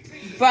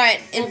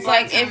 But it's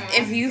like,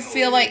 if you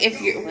feel like,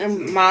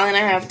 and Molly and I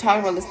have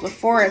talked about this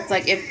before, it's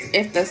like,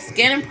 if the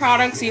skin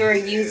products you are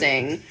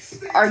using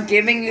are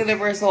giving you the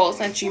results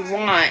that you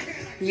want,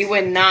 you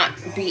would not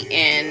be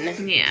in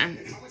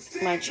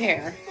my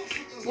chair.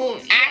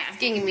 Well,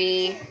 asking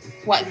me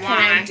what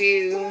can I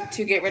do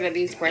to get rid of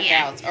these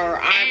breakouts, or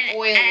I'm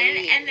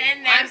oily,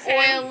 I'm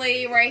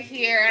oily right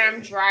here, and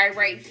I'm dry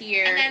right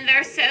here. And then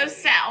they're so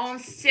set on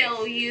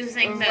still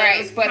using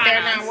those but products.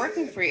 They're not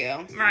working for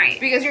you, right?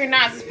 Because you're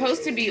not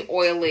supposed to be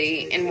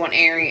oily in one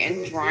area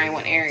and dry in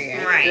one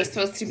area, right? You're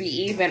supposed to be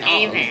even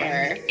all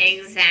over.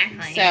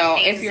 Exactly. So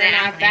if you're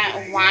not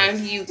that, why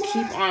do you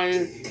keep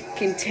on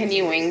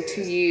continuing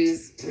to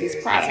use these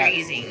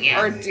products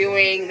or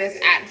doing this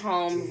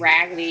at-home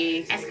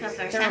raggedy? That's because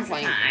they're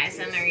sensitized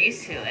and they're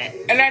used to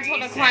it. And I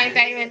told a client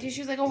that even too.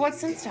 She was like, "Oh, what's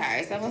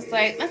sensitized?" I was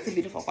like, "That's a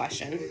beautiful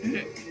question."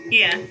 Mm-hmm.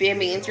 Yeah, it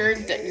means your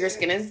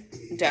skin is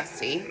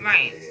dusty,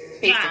 right?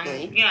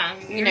 Basically, yeah.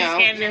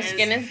 Your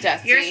skin is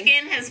dusty. Your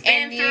skin has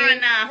been through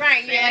enough,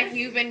 right? You're like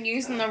you've been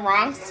using the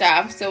wrong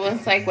stuff, so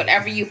it's like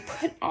whatever you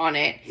put on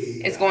it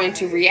is going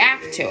to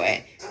react to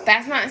it.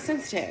 That's not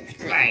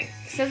sensitive, right?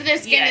 Sensitive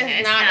skin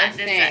is not a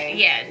thing.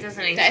 It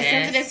doesn't exist.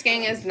 Sensitive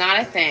skin is not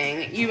a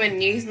thing. You've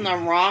been using the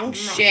wrong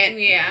shit.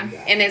 Yeah.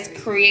 And it's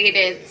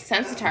created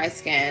sensitized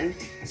skin.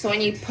 So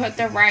when you put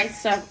the right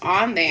stuff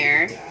on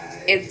there,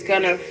 it's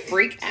gonna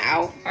freak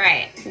out.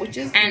 Right. Which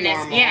is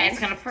normal. It's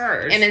gonna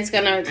purge. And it's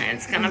gonna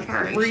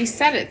purge.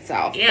 Reset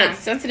itself. Yeah. But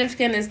sensitive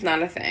skin is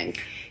not a thing.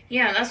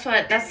 Yeah,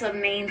 that's the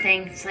main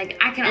thing. It's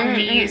like, I can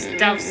only use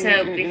Dove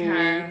soap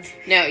because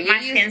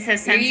my skin's so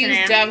sensitive. You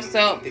use Dove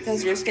soap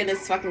because your skin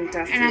is fucking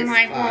dusty. And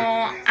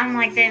I'm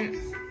like,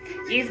 then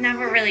you've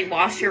never really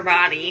washed your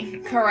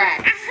body.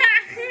 Correct.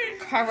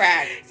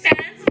 Correct.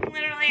 That's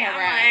literally,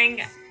 I'm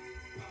like,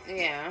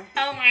 yeah.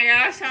 Oh my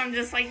gosh, I'm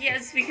just like,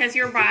 yes, because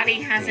your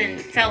body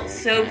hasn't felt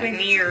soap in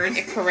years.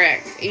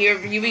 Correct.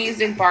 You've been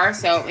using bar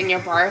soap, and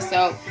your bar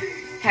soap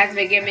has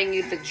been giving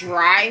you the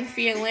dry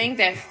feeling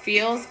that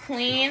feels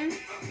clean,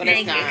 but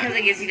it's not. Because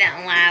it gives you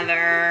that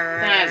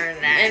lather.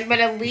 But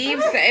it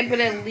leaves.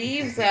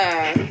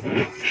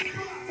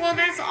 Well,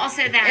 that's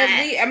also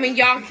that. I mean,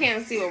 y'all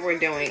can't see what we're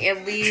doing.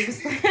 It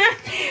leaves.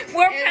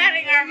 We're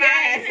patting our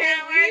bodies.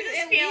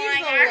 It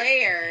leaves a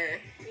layer.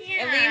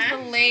 Yeah. It leaves a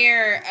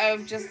layer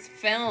of just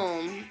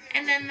film.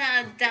 And then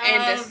the Dove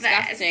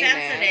disgustingness.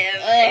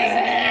 sensitive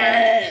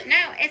is more.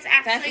 No, it's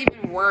actually. That's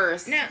even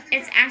worse. No,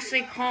 it's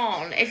actually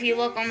called, if you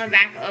look on the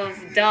back of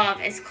Dove,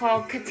 it's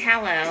called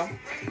Catello.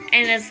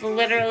 And it's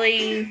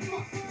literally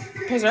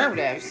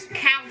preservatives.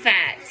 Cow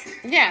fat.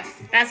 Yes.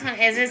 That's what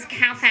it is. It's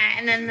cow fat.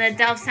 And then the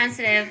Dove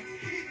sensitive,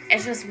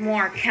 it's just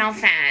more cow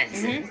fat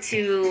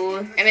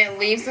to... And it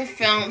leaves a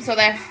film, so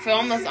that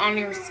film that's on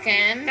your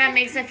skin... That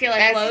makes it feel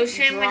like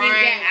lotion when you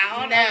get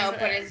out. No,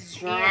 but it's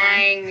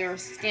drying your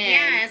skin.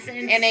 Yes, and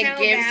it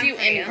gives you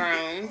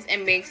ingrowns.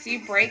 It makes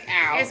you break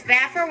out. It's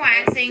bad for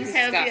waxing,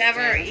 so if you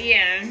ever...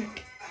 Yeah.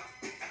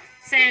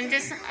 So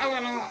just a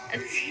little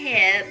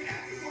tip.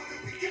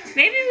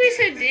 Maybe we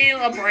should do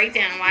a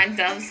breakdown why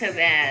Dove's so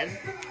bad.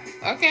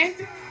 Okay.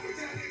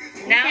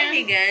 That would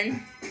be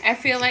good. I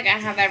feel like I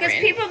have that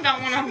written. Because people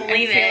don't want to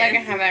believe it. I feel like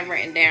I have that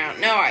written down.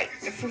 No,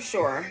 for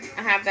sure.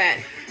 I have that.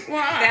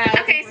 Well,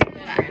 okay, so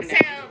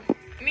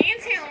me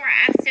and Taylor were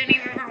at Stony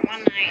River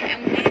one night,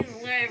 and we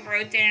literally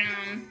wrote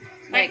down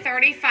like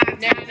 35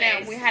 topics.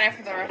 No, we had it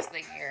for the rest of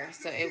the year,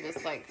 so it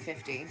was like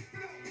 50.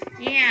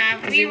 Yeah,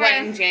 we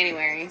went in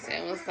January, so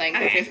it was like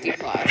 50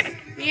 plus.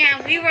 Yeah,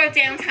 we wrote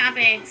down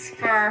topics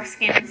for our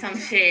skin and some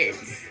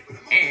shits,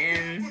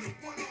 and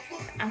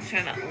I'm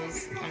sure that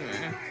was one of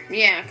them.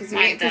 Yeah, because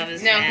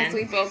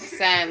we both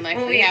said like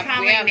we have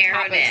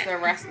topics for the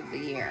rest of the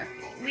year.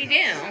 We do.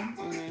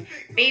 Mm-hmm.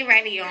 Be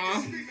ready,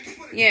 y'all.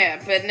 Yeah,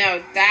 but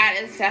no, that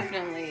is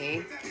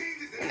definitely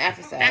an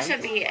episode. That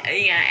should be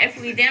if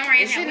we didn't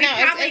write it, we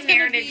probably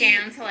narrowed it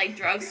down to like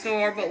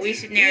drugstore, but we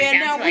should narrow it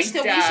down to like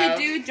Dove. We should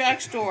do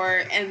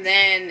drugstore and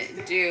then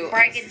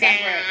break it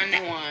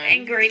down one.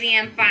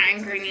 Ingredient by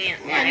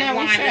ingredient. Yeah,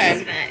 we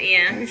should.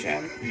 Yeah, we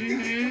should.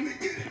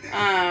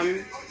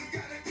 Mhm.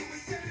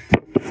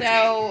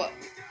 So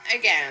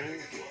again.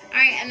 All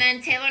right, and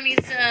then Taylor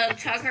needs to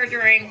chug her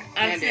drink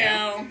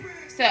until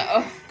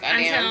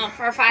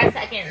for 5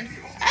 seconds.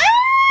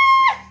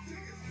 Ah!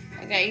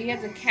 Okay, you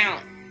have to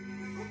count.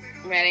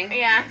 Ready?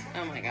 Yeah.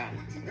 Oh my god.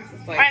 This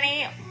is like...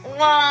 Ready?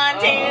 1,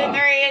 2,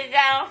 3,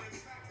 go.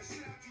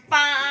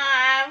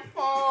 5,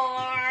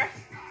 4,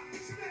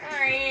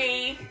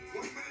 3.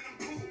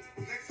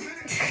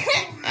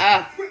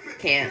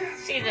 Can't.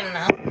 She didn't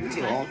know. I'm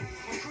too old.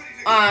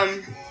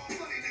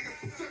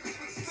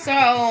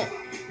 So.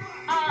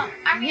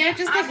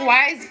 Just like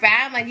why it's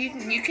bad. Like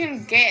you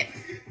can get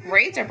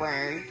razor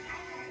burn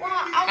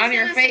on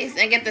your face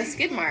and get the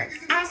skid marks.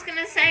 I was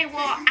gonna say,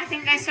 I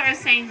think I started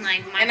saying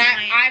like my. And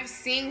I've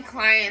seen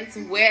clients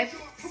with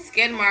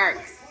skid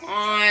marks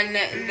on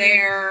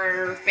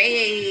their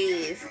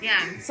face.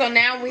 Yeah. So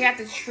now I have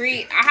to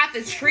treat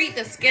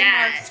the skid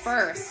marks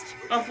first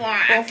before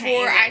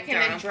I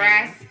can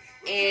address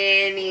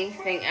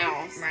anything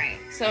else. Right.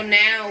 So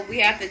now we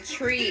have to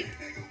treat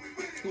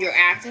your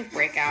active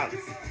breakouts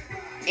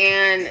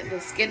and the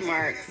skid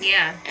marks.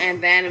 Yeah.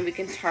 And then we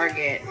can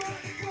target.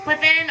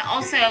 But then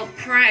also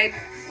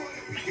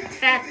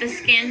that the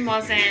skin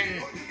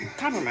wasn't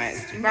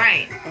compromised.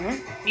 Right. Uh-huh.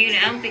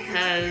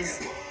 Because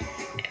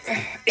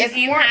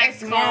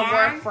it's more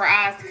work for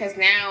us because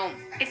now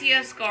if you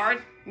have scar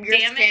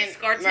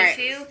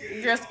tissue,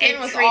 your skin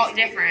was all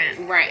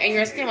different. Right. And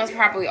your skin was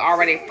probably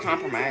already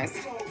compromised.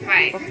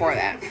 Right. Before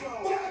that.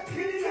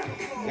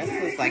 This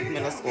was like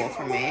middle school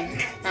for me.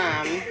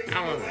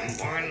 I wasn't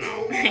born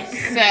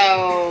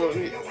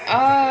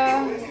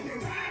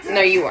no,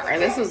 you were.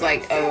 This was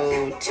like 02.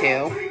 Oh,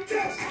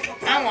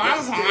 well, I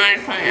was on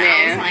iPhone.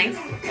 Yeah. I was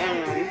like,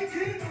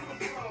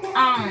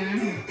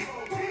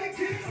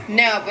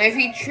 No, but if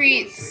you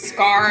treat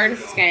scarred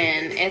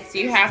skin,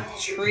 you have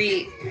to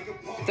treat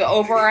the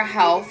overall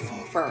health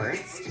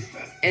first,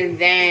 and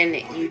then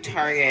you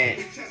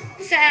target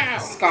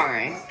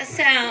scarring.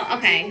 So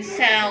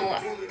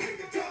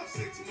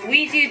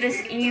we do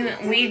this.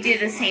 We do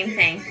the same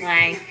thing.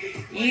 Like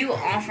you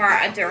offer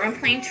a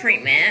dermaplane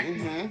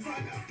treatment,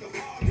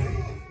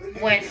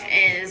 which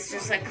is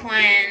just a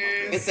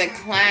cleanse. It's a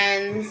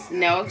cleanse,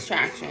 no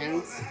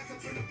extractions.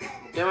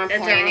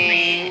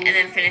 Dermaplaning, and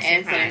then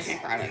finishing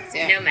products.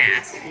 Yeah. No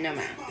mask.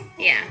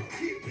 Yeah.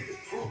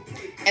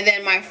 And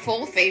then my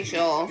full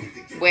facial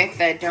with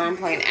the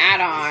dermaplane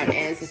add-on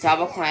is a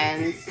double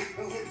cleanse,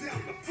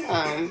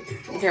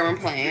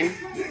 dermaplane,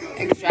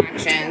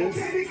 extractions,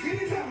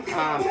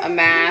 a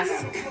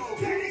mask,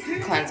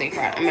 cleansing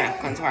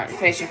product,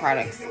 finishing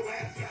products.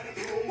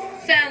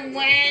 So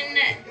when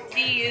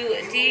do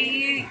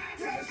you?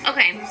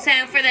 Okay, so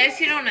for those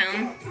who don't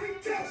know,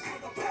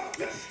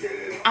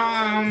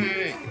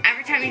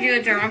 every time you do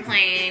a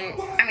dermaplane,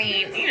 I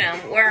mean, you know,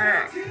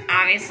 we're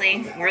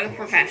the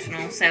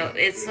professionals, so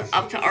it's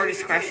up to our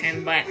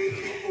discretion, but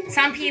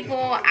some people,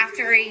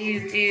 after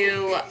you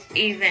do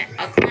even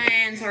a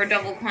cleanse or a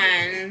double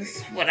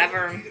cleanse,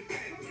 whatever,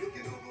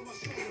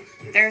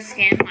 their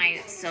skin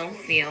might still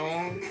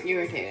feel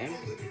irritated.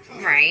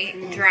 Right,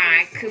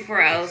 dry,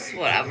 cuperose,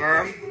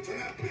 whatever.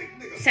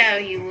 So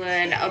you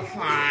would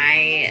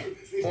apply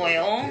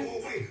oil,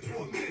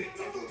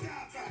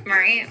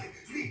 right?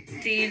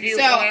 Do you do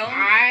oil?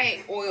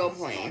 I oil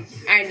plane.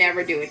 I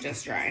never do it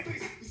just dry.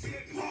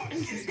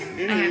 Interesting.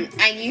 Mm-hmm.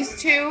 I used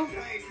to,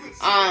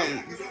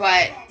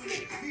 but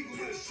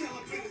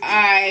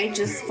I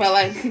just feel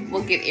like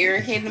people get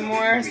irritated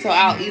more, so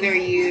I'll either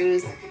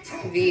use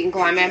the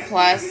Glymed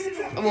Plus.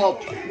 Well,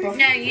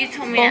 no, you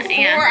told me before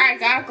yeah. I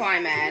got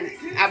Glymed,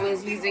 I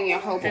was using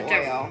jojoba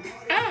oil.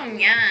 Oh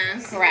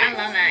yes, correct. I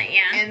love that.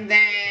 Yeah. And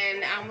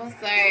then I was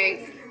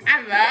like,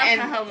 I love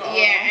jojoba oil.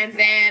 Yeah, and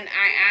then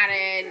I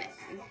added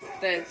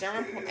the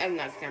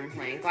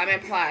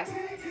Glymed Plus.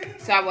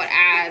 So I would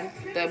add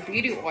the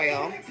beauty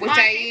oil, which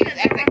I use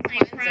as a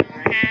cleanser.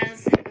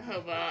 Has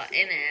jojoba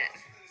in it.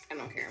 I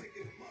don't care.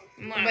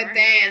 Whatever. But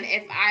then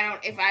if I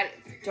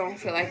don't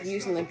feel like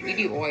using the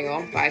beauty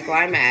oil by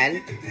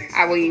Glymed,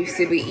 I will use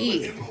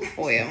CBE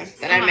oil.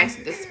 Then I mix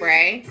with the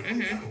spray.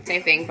 Mm-hmm.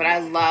 Same thing. But I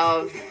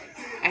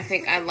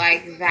think I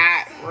like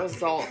that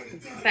result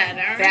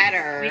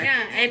better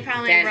Yeah, it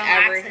probably than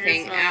relaxes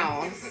everything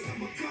else.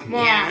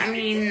 Well, yeah. I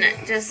mean,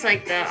 just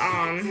like the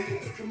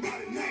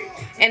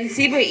And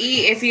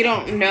CBE, if you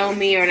don't know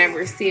me or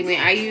never see me,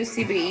 I use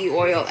CBE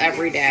oil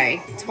every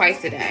day,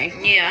 twice a day.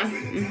 Yeah.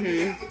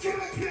 Mhm.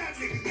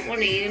 What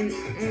do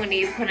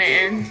you put it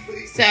in?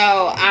 So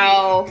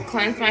I'll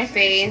cleanse my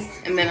face,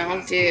 and then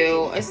I'll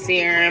do a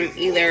serum,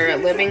 either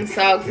Living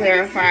Cell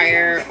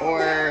Clarifier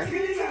or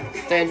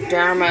the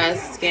Derma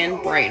Skin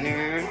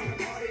Brightener.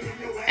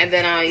 And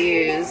then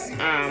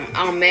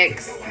I'll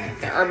mix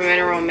the Urban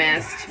Mineral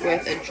Mist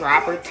with a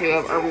drop or two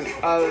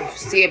of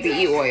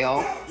CBE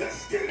oil,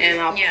 and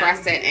I'll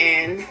press it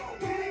in.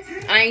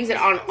 And I use it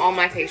on all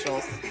my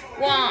facials.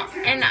 Well,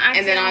 and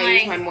then I'll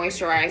use my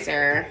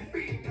moisturizer,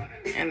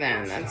 and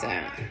then that's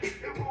it.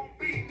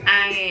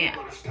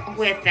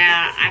 With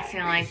that, I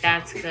feel like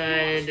that's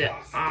good,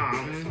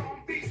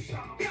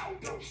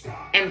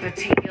 in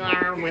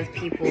particular with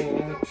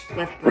people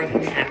with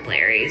broken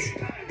capillaries.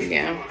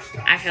 Yeah.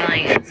 I feel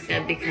like it's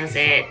good because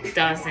it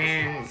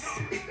doesn't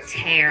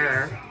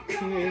tear.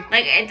 Mm-hmm.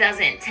 Like, it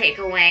doesn't take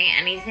away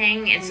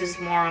anything. It's just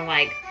more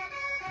like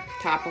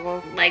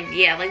topical. Like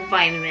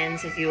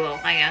vitamins, if you will,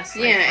 I guess.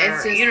 Like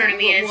it's just, you know what I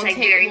mean? It's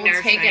very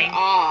nurturing. Take it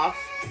off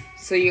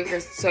so your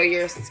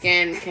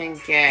skin can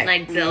get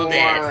like build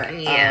more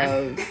it. Yeah.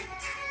 Of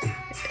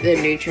the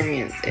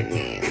nutrients it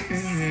needs.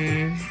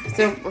 Mm-hmm.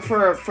 So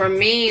for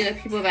me, the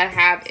people that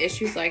have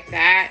issues like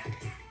that,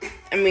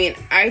 I mean,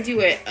 I do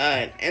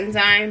an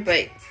enzyme,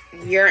 but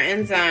your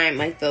enzyme,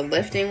 like the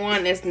lifting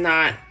one, is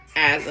not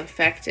as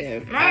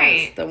effective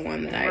as the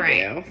one that I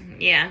do.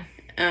 Yeah.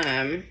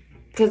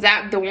 Because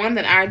the one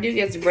that I do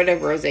gets rid of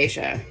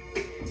rosacea.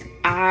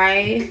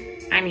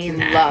 I need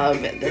that.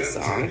 Love this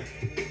song.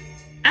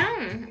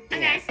 Oh,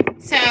 okay.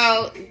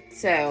 So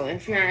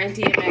if you're a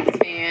DMX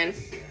fan,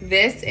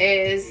 this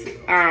is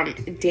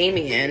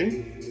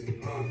Damien,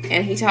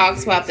 and he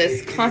talks about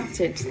this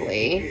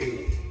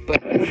constantly.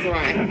 But this is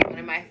one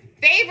of my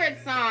favorite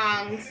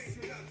songs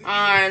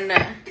on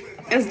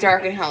It's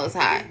Dark and Hell is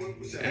Hot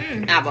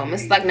album.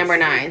 It's like number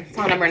 9.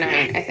 Song number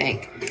 9, I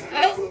think.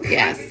 Oh.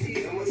 Yes.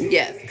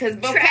 Because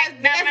when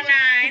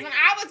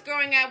I was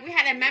growing up, we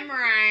had to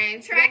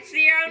memorize track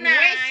 09.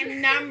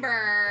 Which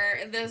number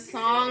the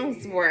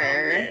songs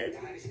were.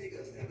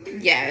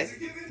 Yes.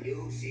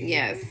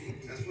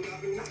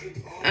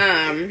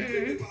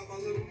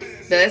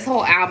 This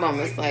whole album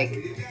is like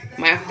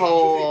my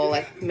whole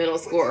like middle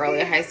school,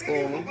 early high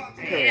school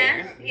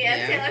career.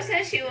 Yeah. Taylor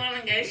said she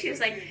wanted to go. She was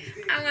like,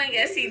 I'm gonna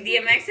go see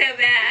DMX so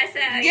bad. I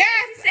said, yes.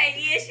 She said,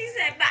 yeah. She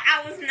said, but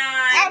I was not.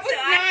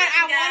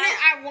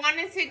 I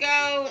wanted to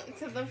go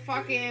to the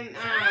fucking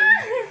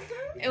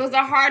it was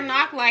a Hard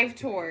Knock Life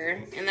tour,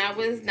 and that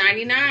was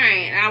 99.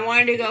 And I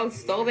wanted to go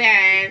so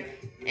bad.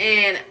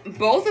 And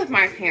both of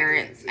my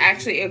parents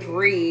actually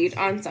agreed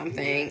on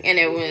something, and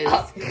it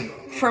was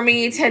for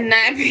me to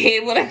not be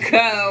able to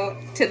go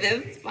to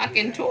this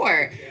fucking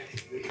tour.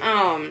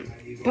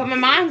 But my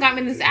mom got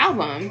me this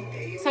album,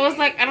 so it's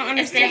like I don't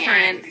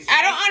understand.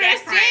 I don't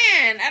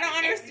understand.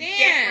 It's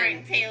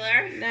different,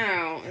 Taylor.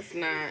 No, it's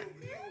not.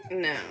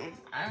 No.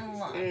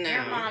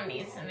 Your mom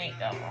needs to make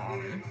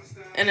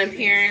an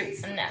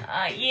appearance. No,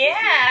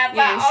 yeah,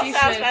 but also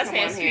I was about to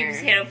say a sweet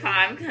potato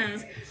pie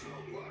because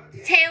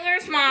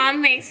Taylor's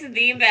mom makes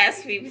the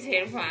best sweet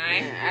potato pie.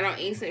 Yeah, I don't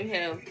eat sweet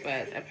potatoes,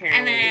 but apparently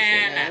And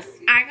then she does.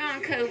 I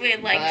got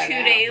COVID like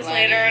 2 days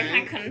later, and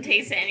I couldn't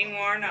taste it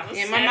anymore, and I was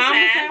Yeah, so my mom was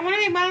sad. like, I want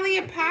to make Molly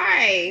a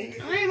pie. I want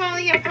to make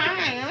Molly a pie. I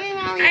want to make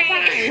Molly a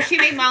pie. She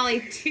made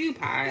Molly 2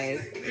 pies.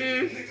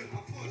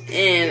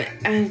 And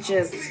I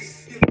just...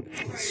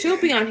 She'll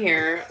be on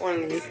here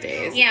one of these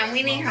days. Yeah,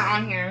 we need her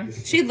on here.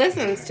 She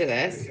listens to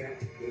this.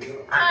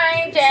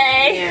 Hi,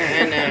 Jay.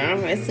 Yeah, I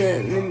know. It's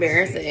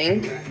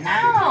embarrassing.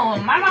 No,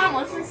 my mom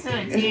listens to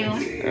it too.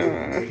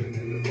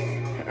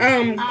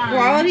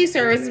 Quality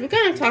services. We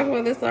kind of talked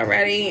about this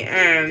already.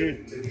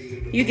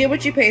 You get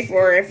what you pay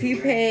for. If you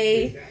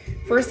pay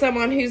for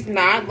someone who's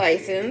not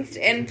licensed,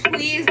 and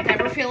please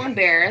never feel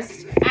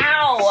embarrassed.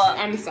 Ow!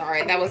 I'm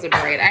sorry, that was a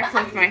braid. I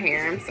flipped my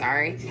hair. I'm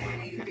sorry.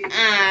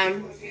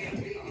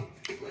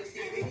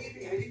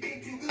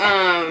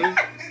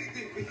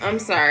 I'm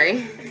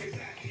sorry.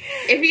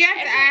 If you have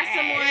to ask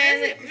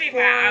someone for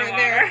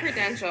their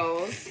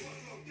credentials,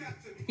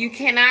 you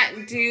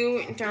cannot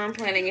do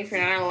dermaplaning if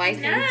you're not a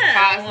licensed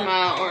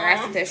cosmo or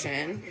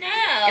esthetician.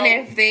 No. And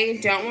if they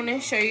don't want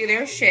to show you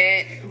their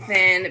shit,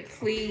 then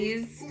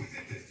please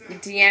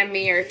DM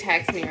me or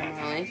text me or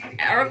Molly.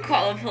 Or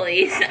call the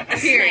police.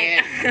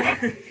 Period.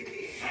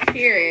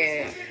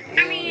 Period.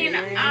 I mean,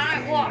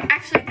 well,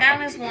 actually, that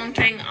was one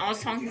thing I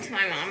was talking to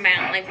my mom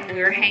about. Like, when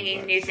we were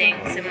hanging new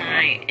things in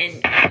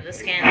under the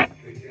skin.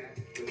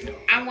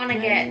 I want to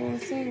get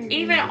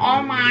even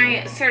all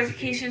my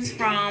certifications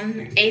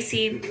from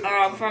AC,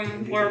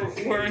 from where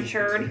we're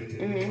insured.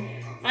 Mm-hmm.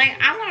 Like,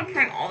 I want to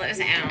print all those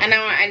out. I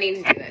know, I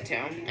need to do that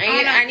too.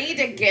 I need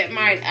to get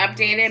mine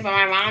updated, but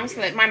my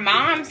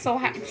mom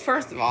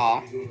first of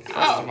all,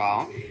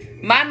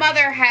 my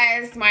mother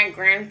has my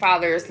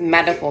grandfather's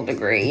medical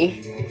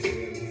degree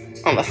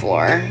on the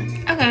floor.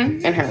 Okay.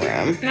 In her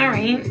room. All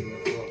right.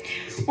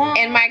 Well,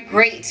 and my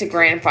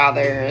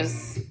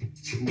great-grandfather's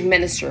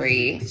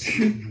ministry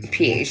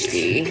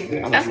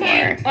PhD on the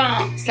floor.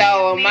 Well,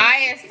 so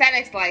my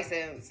aesthetics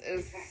license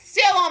is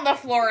still on the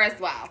floor as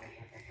well.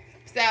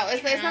 So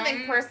it's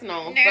nothing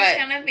personal, but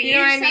gonna be you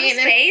know what I mean?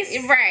 Space.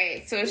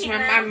 Right. So it's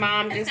my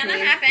mom just gonna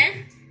needs.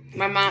 Happen.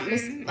 My mom. The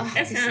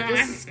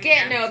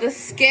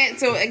skit.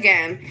 So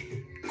again,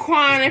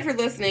 Quan, if you're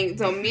listening,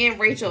 so me and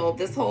Rachel,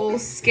 this whole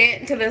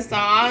skit to the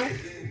song.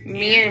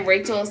 Me and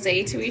Rachel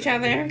say to each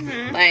other,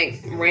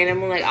 like,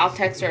 randomly, like, I'll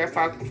text her at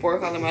 4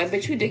 o'clock in the morning,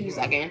 bitch, who dick you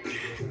sucking?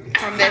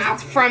 From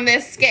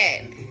this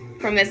skit.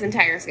 From this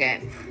entire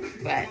skit.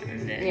 But,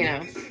 you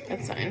know,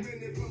 that's fine.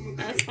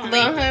 That's funny.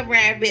 Little hood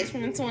rat bitch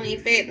from the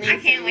 25th. I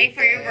can't wait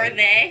for your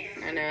birthday.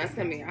 I know, it's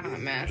gonna be a hot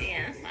mess.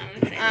 Yeah, I'm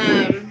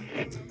excited.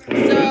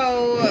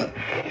 So,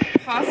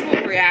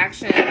 possible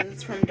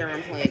reactions from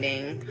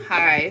dermaplaning.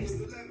 Hives.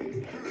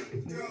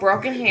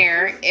 Broken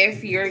hair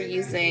if you're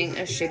using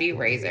a shitty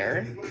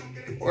razor,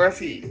 or if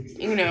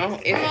well,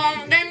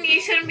 then you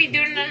shouldn't be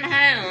doing it at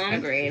home.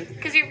 Agreed.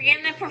 Because if you're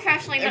getting it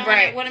professionally done,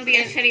 it wouldn't be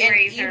a shitty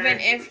razor. Even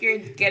if you're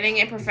getting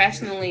it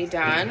professionally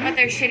done, but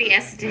there's shitty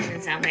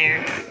estheticians out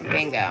there.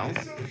 Bingo.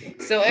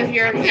 So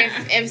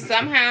if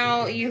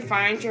somehow you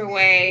find your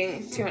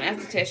way to an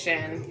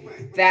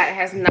esthetician that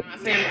has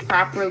not been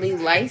properly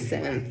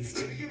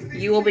licensed,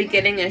 you will be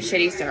getting a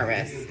shitty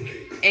service.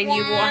 And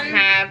you will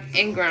have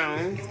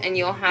ingrowns, and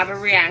you'll have a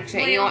reaction,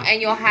 and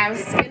you'll have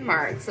skin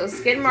marks. So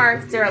skin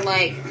marks, they're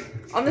like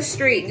on the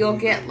street. You'll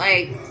get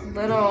like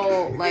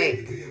little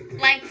like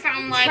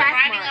from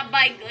riding a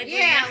bike, like when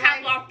you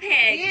have off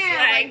pigs.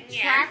 Yeah,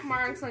 track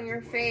marks on your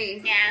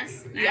face.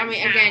 Yes. I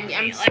mean, again,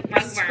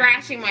 I'm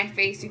scratching my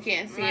face. You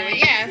can't see it.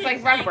 Yeah, it's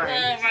like rug burn.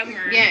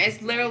 Yeah, it's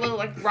literally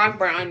like rug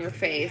burn on your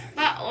face.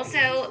 But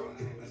also,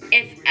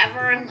 if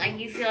ever, like,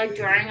 you feel like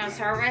during a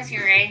service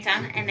you're getting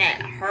done and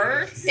it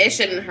hurts, it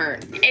shouldn't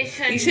hurt. You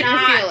shouldn't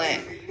feel it.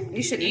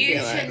 You shouldn't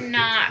feel it. You should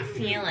not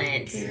feel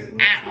it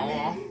at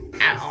all.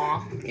 At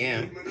all.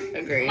 Yeah,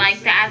 agreed.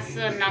 Like, that's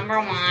the number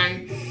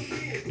one.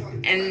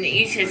 And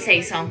you should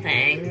say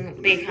something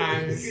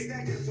because.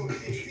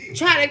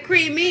 Try to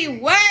cream me,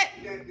 what?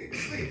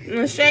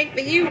 No shake for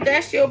you,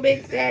 that's your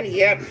big daddy.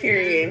 Yep,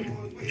 period.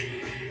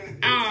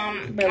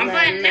 But no,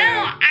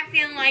 I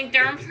feel like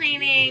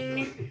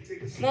dermaplaning.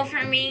 Well,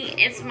 for me,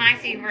 it's my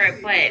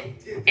favorite, but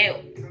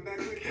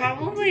it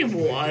probably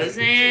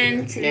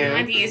wasn't. Yeah.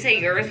 Like you say,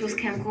 yours was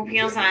chemical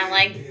peels, and I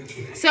like.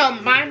 So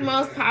my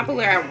most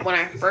popular when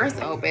I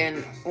first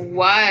opened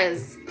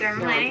was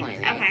dermaplaning.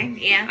 Okay,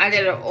 yeah. I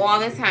did it all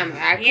the time.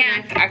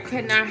 I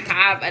could not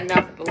have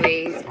enough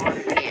blades on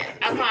hand.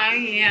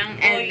 Okay, yeah.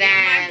 And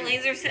then my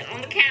blades are sitting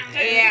on the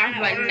counter. Yeah,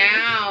 but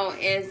now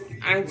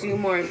I do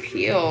more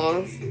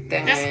peels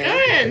than. That's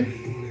good.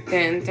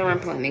 Than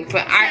dermaplaning,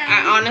 but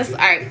I honestly,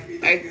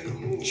 I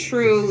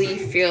truly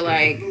feel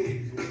like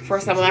for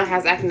someone that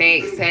has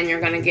acne, then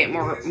you're gonna get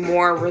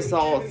more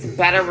results,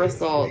 better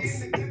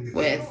results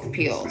with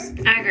peels.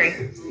 I agree.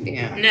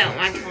 Yeah. No,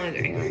 I totally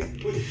agree.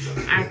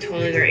 I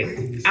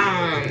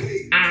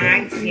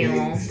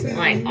feel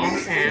like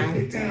also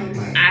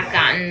I've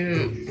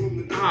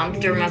gotten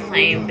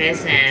dermaplane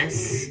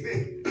business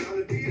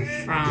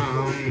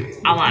from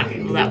a lot of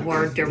people that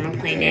were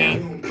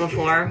dermaplaning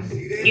before,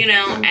 you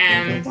know,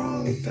 and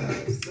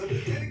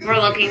we're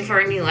looking for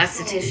a new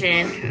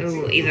esthetician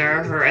who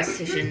either her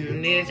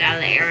esthetician moved out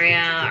of the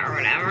area or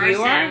whatever.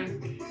 You are?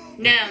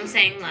 No, I'm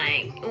saying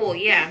like, well,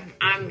 yeah,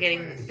 I'm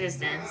getting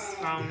business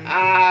from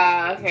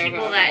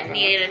people that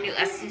need a new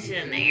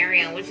esthetician in the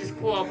area, which is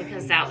cool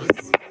because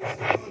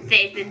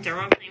they've been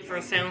dermaplaning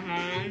for so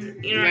long,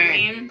 you know what I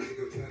mean?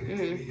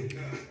 Mm-hmm.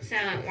 So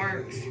it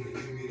works.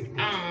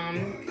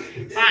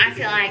 But I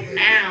feel like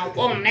now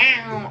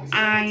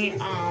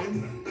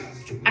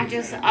I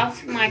just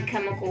upped my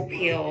chemical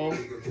peel.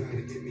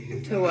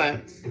 To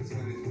what?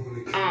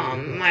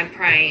 My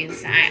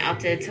price. I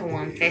upped it to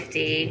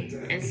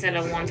 $150 instead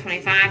of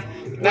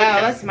 $125. No,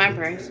 that's my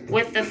price.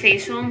 With the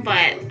facial,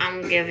 but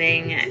I'm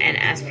giving an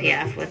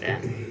SPF with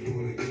it.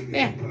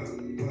 Yeah.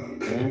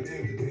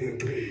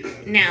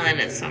 Now that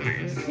it's summer.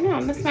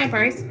 No, that's my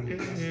price.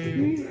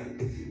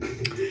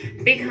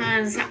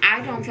 Because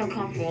I don't feel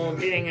comfortable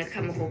doing a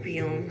chemical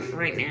peel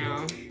right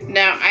now.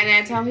 No, and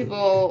I tell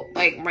people,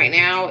 like, right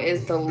now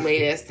is the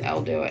latest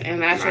I'll do it.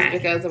 And that's just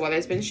because the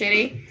weather's been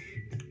shitty.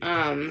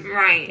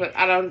 Right. But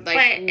I don't,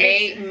 like,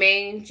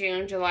 May,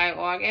 June, July,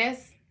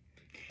 August.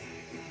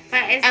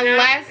 But it's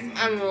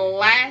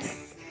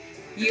unless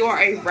you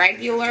are a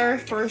regular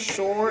for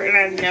sure, and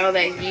I know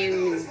that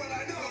you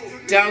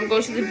don't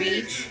go to the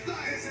beach,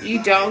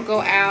 you don't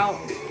go out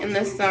in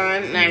the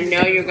sun, and I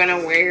know you're going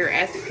to wear your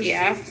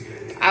SPF,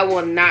 I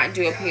will not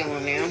do a peel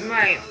on you.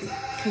 Right.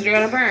 Because you're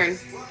going to burn.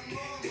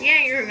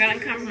 Yeah, you're going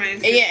to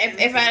compromise. Yeah,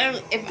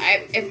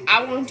 if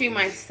I won't do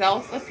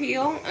myself a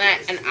peel,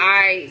 and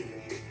I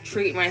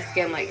treat my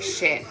skin like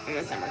shit in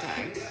the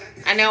summertime.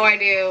 I know I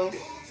do.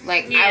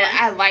 Like, yeah.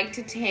 I like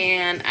to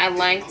tan. I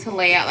like to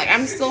lay out. Like,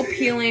 I'm still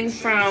peeling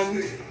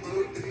from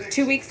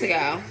 2 weeks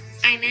ago.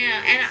 I know,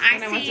 and I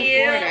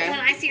see you when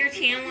I see your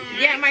tan lines.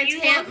 Yeah,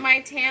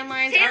 my tan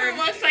lines Taylor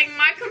looks like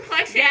my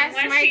complexion. Yes,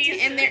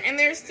 and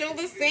they're still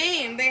the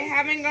same. They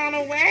haven't gone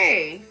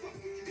away.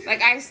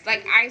 I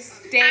stay. I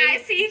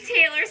see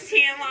Taylor's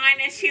tan line,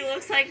 and she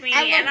looks like me,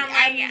 and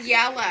I'm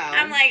yellow.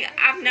 I'm like,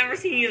 I've never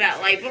seen you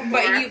that light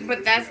before.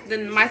 But that's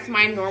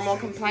my normal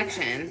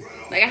complexion.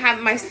 Like, I have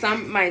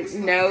my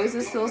nose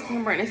is still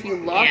sunburned. If you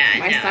look,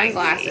 my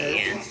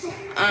sunglasses.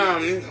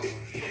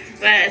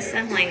 But it's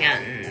definitely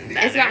gotten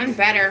better. It's gotten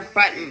better,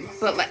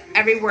 but like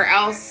everywhere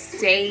else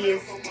stays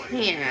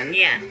tan.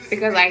 Yeah.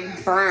 Because I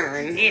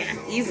burn.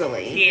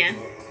 Easily. Yeah.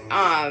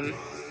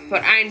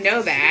 But I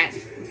know that.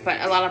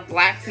 But a lot of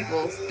black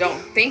people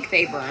don't think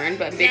they burn,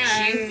 but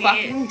bitch, you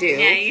fucking do.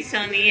 Yeah, you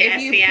still need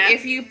SPF.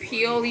 If you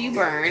peel, you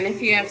burn.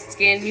 If you have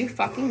skin, you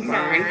fucking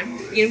burn.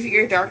 Even if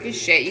you're dark as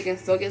shit, you can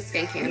still get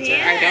skin cancer.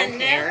 Yeah, I don't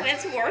care.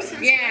 It's worse than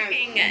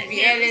smoking.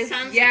 It is.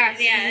 Yes,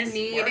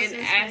 you need an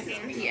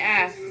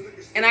SPF.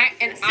 And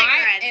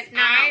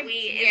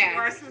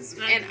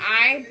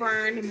I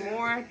burned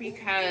more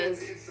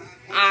because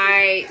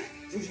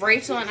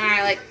Rachel and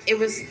I, like, it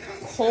was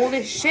cold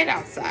as shit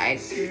outside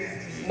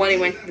when we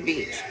went to the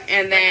beach.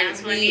 And then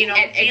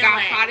it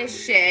got hot as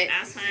shit.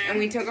 And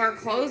we took our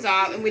clothes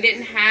off and we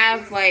didn't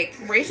have, like,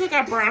 Rachel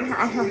got burned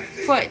on her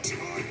foot.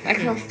 Like,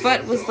 her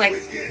foot was, like,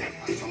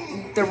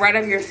 the red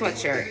of your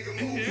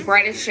sweatshirt.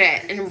 Bright as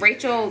shit. And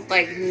Rachel,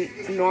 like,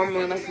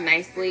 normally, like,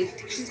 nicely,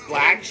 she's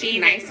black,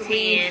 she's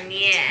nicely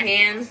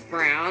tans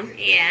brown.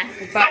 Yeah.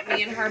 But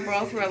me and her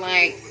both were,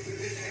 like,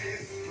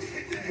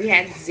 we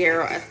had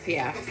zero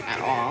SPF at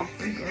all.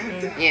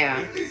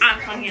 Yeah. I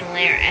fucking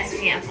layer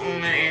SPF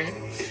on and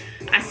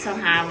I still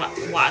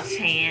have watch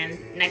tan,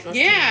 necklace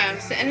tan.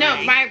 Yeah.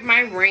 No,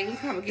 my ring, you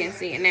probably can't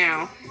see it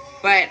now,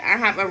 but I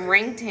have a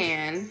ring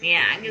tan.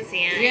 Yeah, I can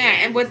see it. Yeah,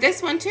 and with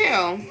this one too.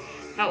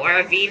 If I wear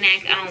a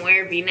V-neck, I don't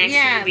wear a V-neck.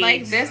 Yeah,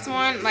 like this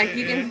one, like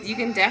you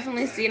can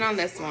definitely see it on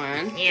this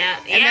one. Yeah,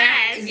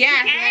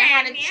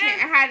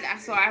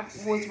 so I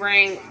was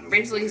wearing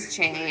Ridgely's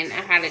chain.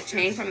 I had a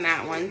chain from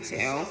that one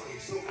too.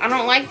 I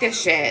don't like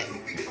this shit.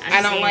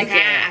 I don't like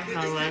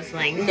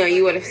it. No,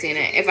 you would have seen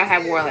it if I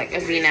had wore like a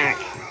V-neck.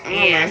 I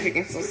don't know if you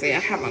can still see it. I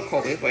have my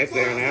Colby's wife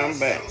there now,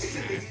 but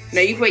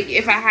no,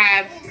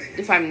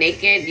 if I'm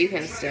naked, you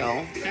can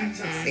still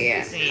see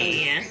it.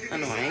 Yeah.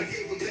 Annoying.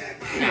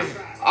 No.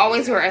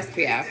 Always wear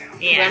SPF.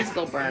 Yeah. I'm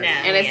still burnt.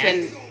 And it's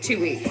been 2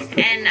 weeks.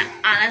 And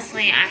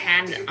honestly, I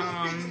had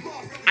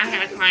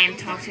a client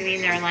talk to me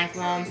and they're like,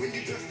 well,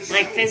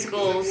 like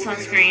physical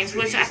sunscreens,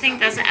 which I think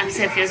that's an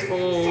episode,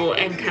 physical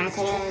and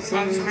chemical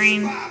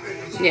sunscreen.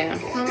 Yeah.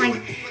 But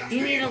like,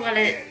 you need to let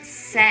it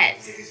set.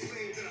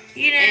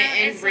 You know,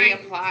 and it's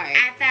reapply. Like,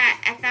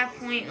 at that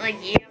point, like,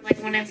 yeah, like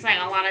when it's like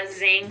a lot of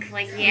zinc,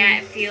 like, yeah,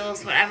 it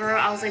feels whatever.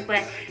 I was like,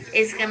 but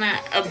it's gonna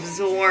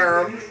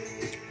absorb.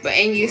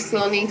 And you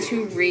still need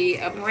to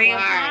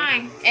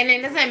reapply. And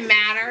it doesn't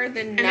matter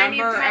the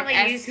number of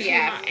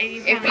SPF.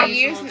 If you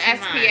use an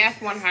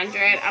SPF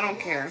 100, I don't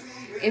care.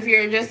 If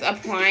you're just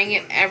applying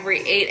it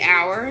every 8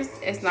 hours,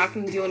 it's not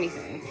going to do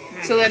anything.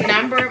 So the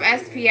number of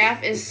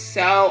SPF is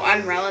so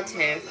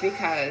unrelative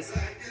because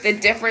the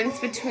difference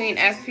between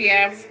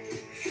SPF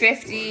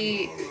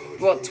 50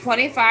 well,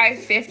 25,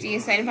 50,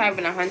 75,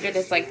 and 100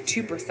 is like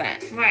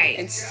 2%. Right.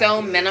 It's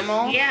so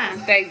minimal. Yeah.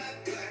 That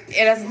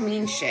it doesn't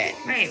mean shit.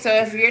 Right. So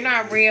if you're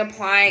not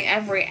reapplying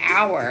every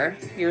hour,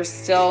 you're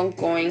still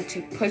going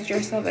to put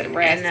yourself at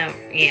risk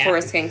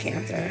for skin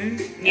cancer.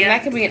 Mm-hmm. And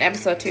that could be an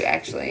episode 2,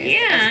 actually.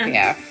 Yeah.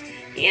 SPF.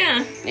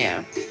 Yeah.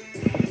 Yeah.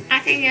 I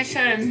think it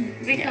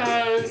should,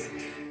 because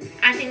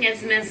I think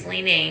it's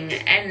misleading.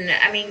 And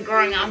I mean,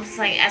 growing up, it's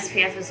like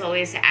SPF is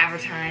always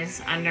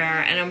advertised under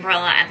an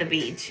umbrella at the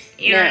beach.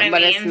 You know what I mean?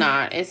 But it's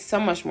not. It's so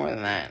much more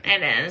than that.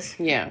 It is.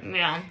 Yeah.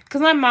 Yeah.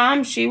 Because my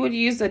mom, she would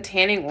use the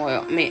tanning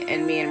oil, me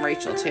and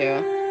Rachel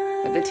too.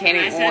 But the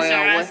tanning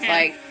oil with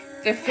like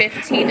the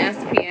 15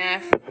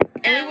 SPF.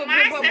 And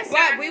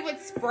we would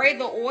spray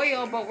the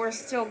oil, but we're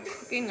still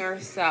cooking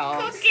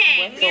ourselves.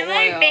 Cooking? With the You oil.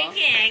 like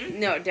baking?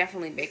 No,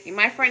 definitely baking.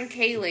 My friend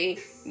Kaylee,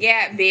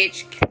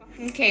 bitch,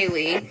 fucking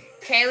Kaylee.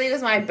 Kaylee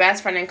was my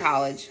best friend in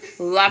college.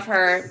 Love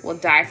her, will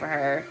die for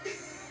her,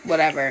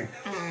 whatever.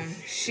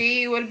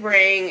 She would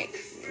bring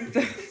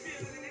the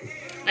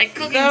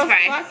cooking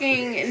spray.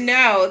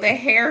 The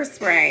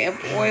hairspray of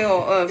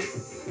oil of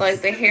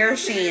like the hair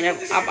sheen of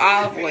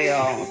olive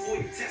oil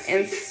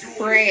and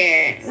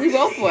spray it. We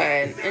both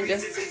would, and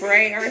just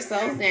spray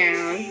ourselves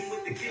down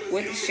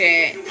with the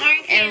shit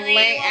and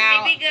lay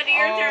out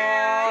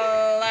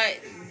all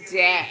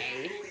day.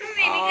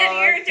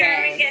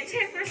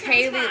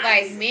 Kaylee,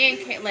 like me and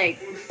Kaylee, like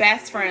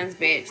best friends,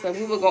 bitch. Like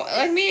we would go,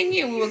 like me and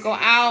you, we would go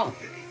out.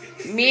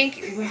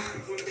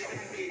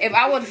 If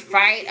I would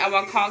fight, I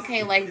would call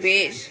Kay like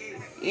bitch.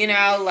 You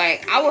know,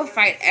 like I would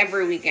fight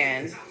every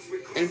weekend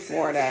in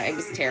Florida. It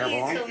was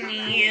terrible.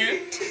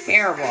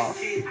 Terrible.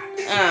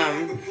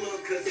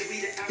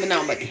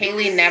 But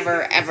Kaylee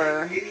never,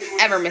 ever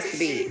missed a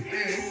beat.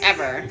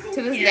 Ever.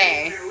 To this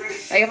day.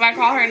 Like, if I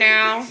call her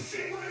now,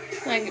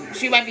 like,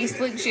 she might be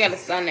asleep. She got a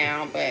son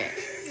now, but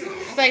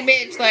she's like,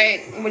 bitch,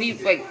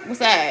 like,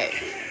 what's up?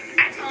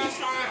 I told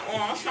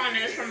Sean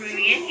knows from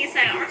moving in. He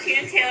said, aren't you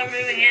and Taylor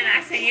moving in?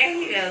 I said, yeah.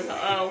 He goes,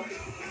 oh.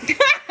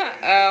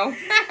 Oh.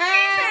 He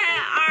said,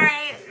 all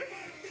right.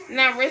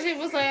 Now, Richard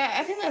was like,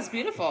 I think that's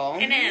beautiful.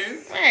 It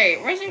is. Right.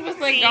 Richard was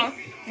like, the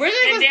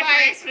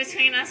difference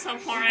between us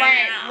supporting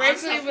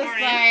Richard was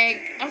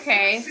like,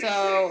 okay,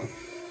 so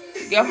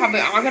y'all probably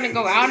aren't going to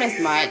go out as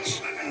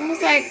much. I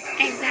was like,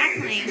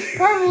 exactly.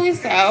 Probably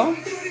so.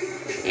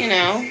 You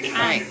know,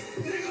 like,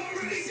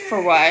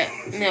 for what?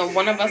 You know,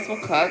 one of us will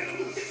cook.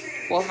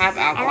 We'll have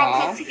alcohol. Or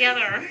we'll cook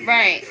together.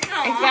 Right.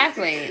 Aww.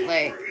 Exactly.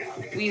 Like,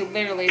 we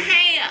literally...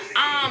 Hey,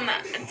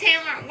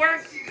 Taylor,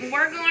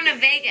 we're going to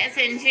Vegas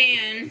in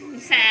June,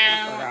 so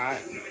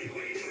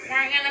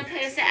we're going to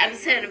post an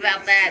episode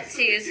about that,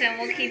 too, so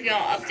we'll keep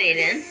y'all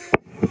updated.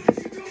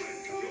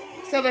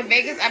 So the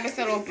Vegas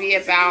episode will be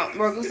about...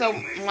 So,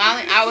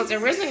 Molly, I was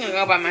originally going to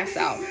go by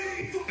myself,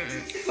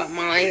 but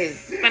Molly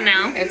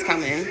is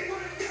coming.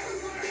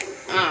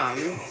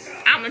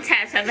 I'm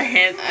attached at the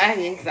hip.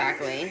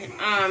 Exactly.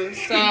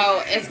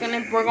 So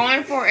we're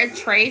going for a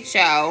trade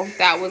show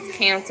that was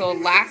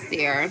canceled last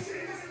year.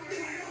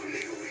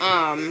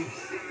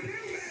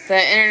 The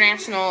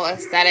International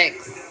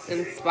Aesthetics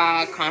and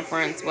Spa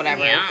Conference,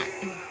 whatever. Yeah.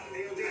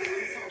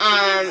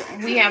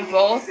 We have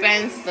both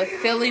been to the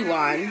Philly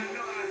one.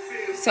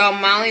 So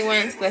Molly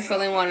went to the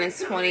Philly one in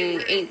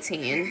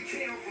 2018.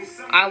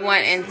 I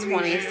went in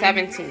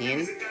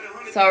 2017.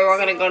 So we're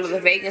going to go to the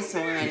Vegas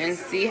one and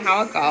see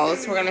how it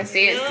goes. We're going to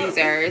see it at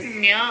Caesars.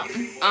 Yep.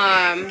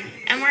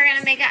 And we're going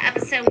to make an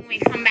episode when we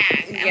come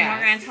back. And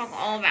we're going to talk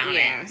all about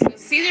it. So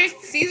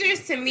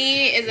Caesars to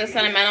me is a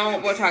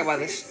sentimental... We'll talk about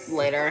this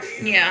later.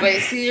 Yeah.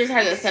 But Caesars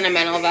has a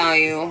sentimental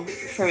value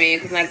for me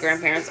because my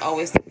grandparents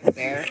always took us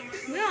there.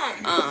 Yeah.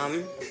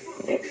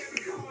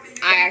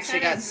 I actually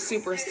got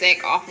super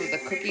sick off of the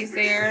cookies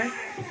there.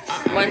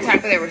 One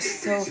time, they were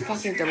so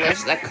fucking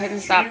delicious. I couldn't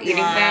stop eating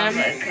them.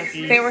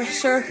 They were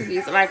sugar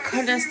cookies, and I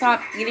couldn't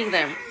stop eating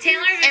them.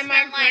 Taylor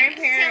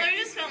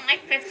just spent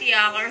like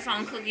 $50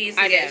 on cookies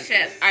to get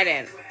shipped. I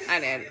did.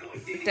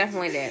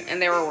 Definitely did. And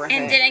they were worth it.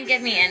 And didn't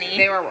give me any.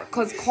 They were worth it.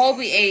 Because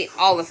Colby ate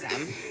all of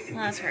them.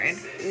 Well, that's rude.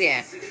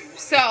 Yeah.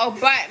 So,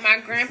 but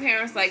my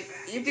grandparents, like,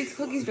 eat these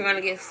cookies, you're going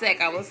to get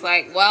sick. I was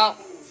like, well...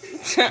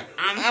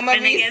 I'm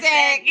gonna be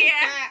sick.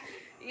 Yeah.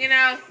 You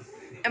know,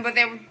 but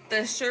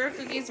the sugar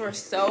cookies were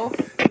so good,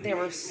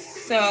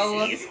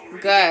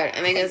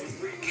 and they just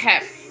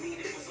kept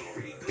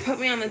put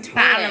me on the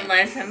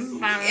toilet.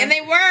 And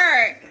they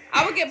were.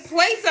 I would get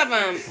plates of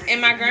them,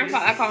 and my grandpa,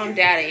 I call him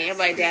Daddy. I'm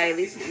like, Daddy,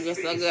 these cookies are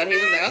so good. He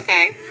was like,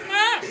 okay,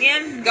 well, yeah,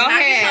 go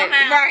ahead,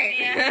 right?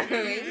 Yeah.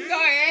 Go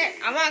ahead.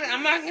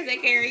 I'm not gonna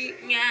take care of you.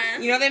 Yeah.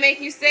 You know they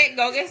make you sick.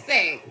 Go get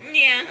sick.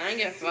 Yeah. I don't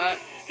give a fuck.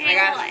 Hey,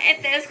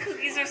 if those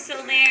cookies are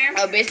still there.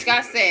 A bitch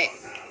got sick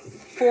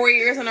 4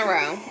 years in a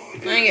row. I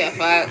don't give a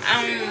fuck.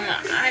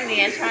 I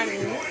need to try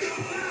these.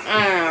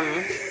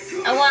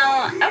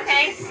 Well,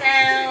 okay,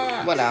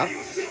 so. What else?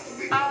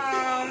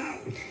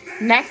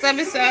 Next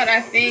episode,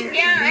 I think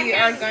we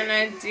are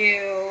gonna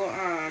do.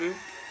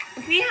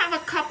 We have a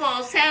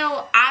couple.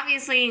 So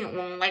obviously,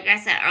 well, like I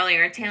said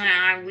earlier, Taylor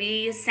and I,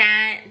 we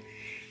sat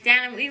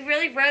down. We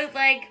really wrote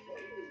like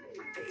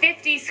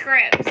 50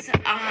 scripts.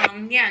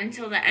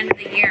 Until the end of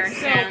the year.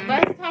 So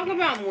let's talk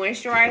about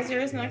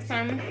moisturizers next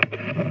time.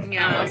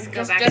 Let's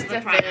go back just to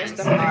the finish products.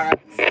 the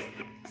products.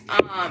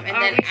 And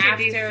then we should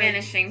after do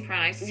finishing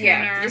products. Toner.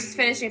 yeah, just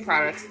finishing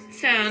products.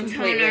 So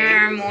completely.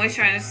 toner,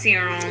 moisturizer,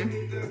 serum.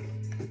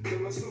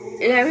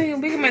 Yeah,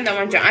 we can make that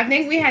one. I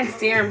think we had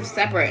serum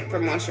separate for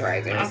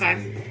moisturizers. Okay.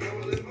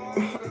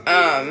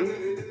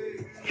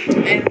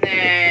 And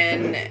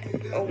then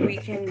we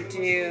can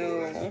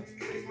do.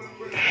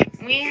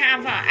 We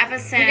have an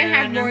episode. We can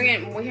have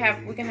Morgan.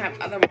 We can have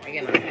other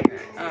Morgan on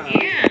here.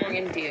 Yeah.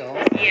 Morgan Deal.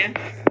 Yeah.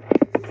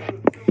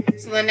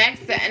 So the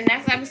next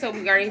episode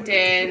we already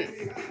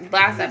did.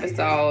 Last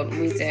episode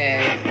we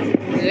did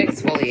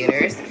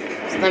exfoliators.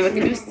 So then we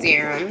can do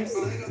serums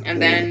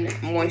and then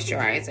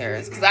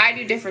moisturizers. Because I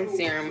do different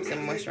serums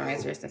and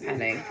moisturizers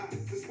depending.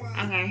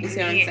 Okay. You see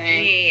what I'm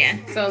saying? Yeah.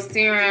 So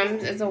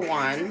serums is a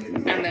 1,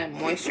 and then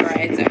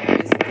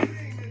moisturizers,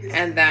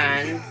 and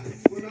then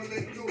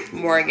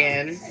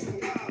Morgan.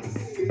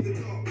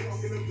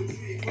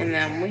 And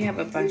then we have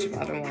a bunch of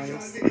other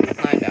ones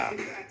lined up.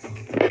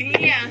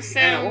 Yeah, so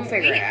we'll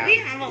figure it out. We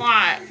have a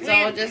lot.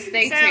 So just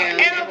stay tuned.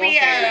 It'll be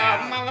figure it a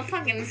out.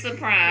 motherfucking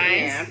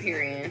surprise. Yeah,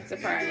 period.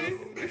 Surprise.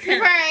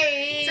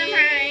 Surprise!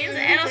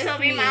 It'll still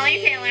be Molly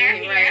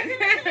Taylor. Right.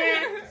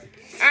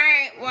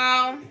 Alright,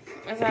 well,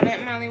 is that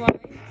it, Molly Wally?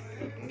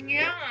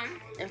 Yeah.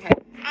 Okay.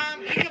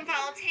 You can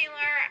follow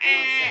Taylor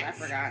I at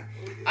forgot.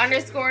 _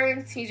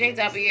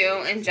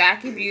 TJW and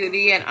Jackie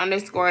Beauty and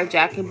 _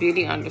 Jackie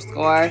Beauty _ and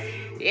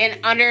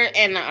under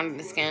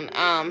the skin.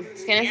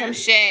 Skin and some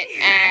shit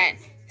at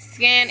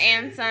Skin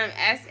and some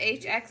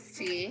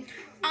SHXT.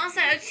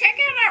 Also, check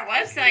out our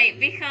website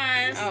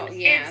because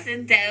it's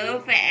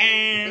dope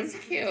and It's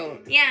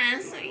cute.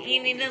 yes,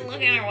 you need to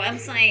look at our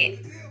website,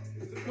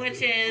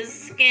 which is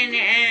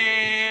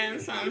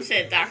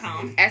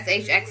skinandsomeshit.com.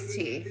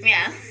 SHXT.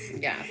 Yes.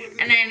 Yes.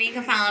 And then you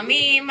can follow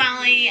me,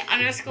 Molly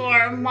 _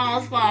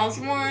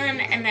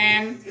 Mallsballs1, and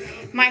then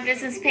my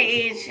business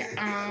page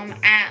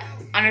at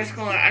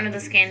 _ under the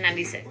skin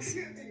 96.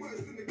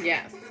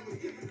 Yes.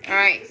 All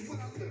right.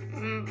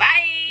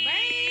 Bye.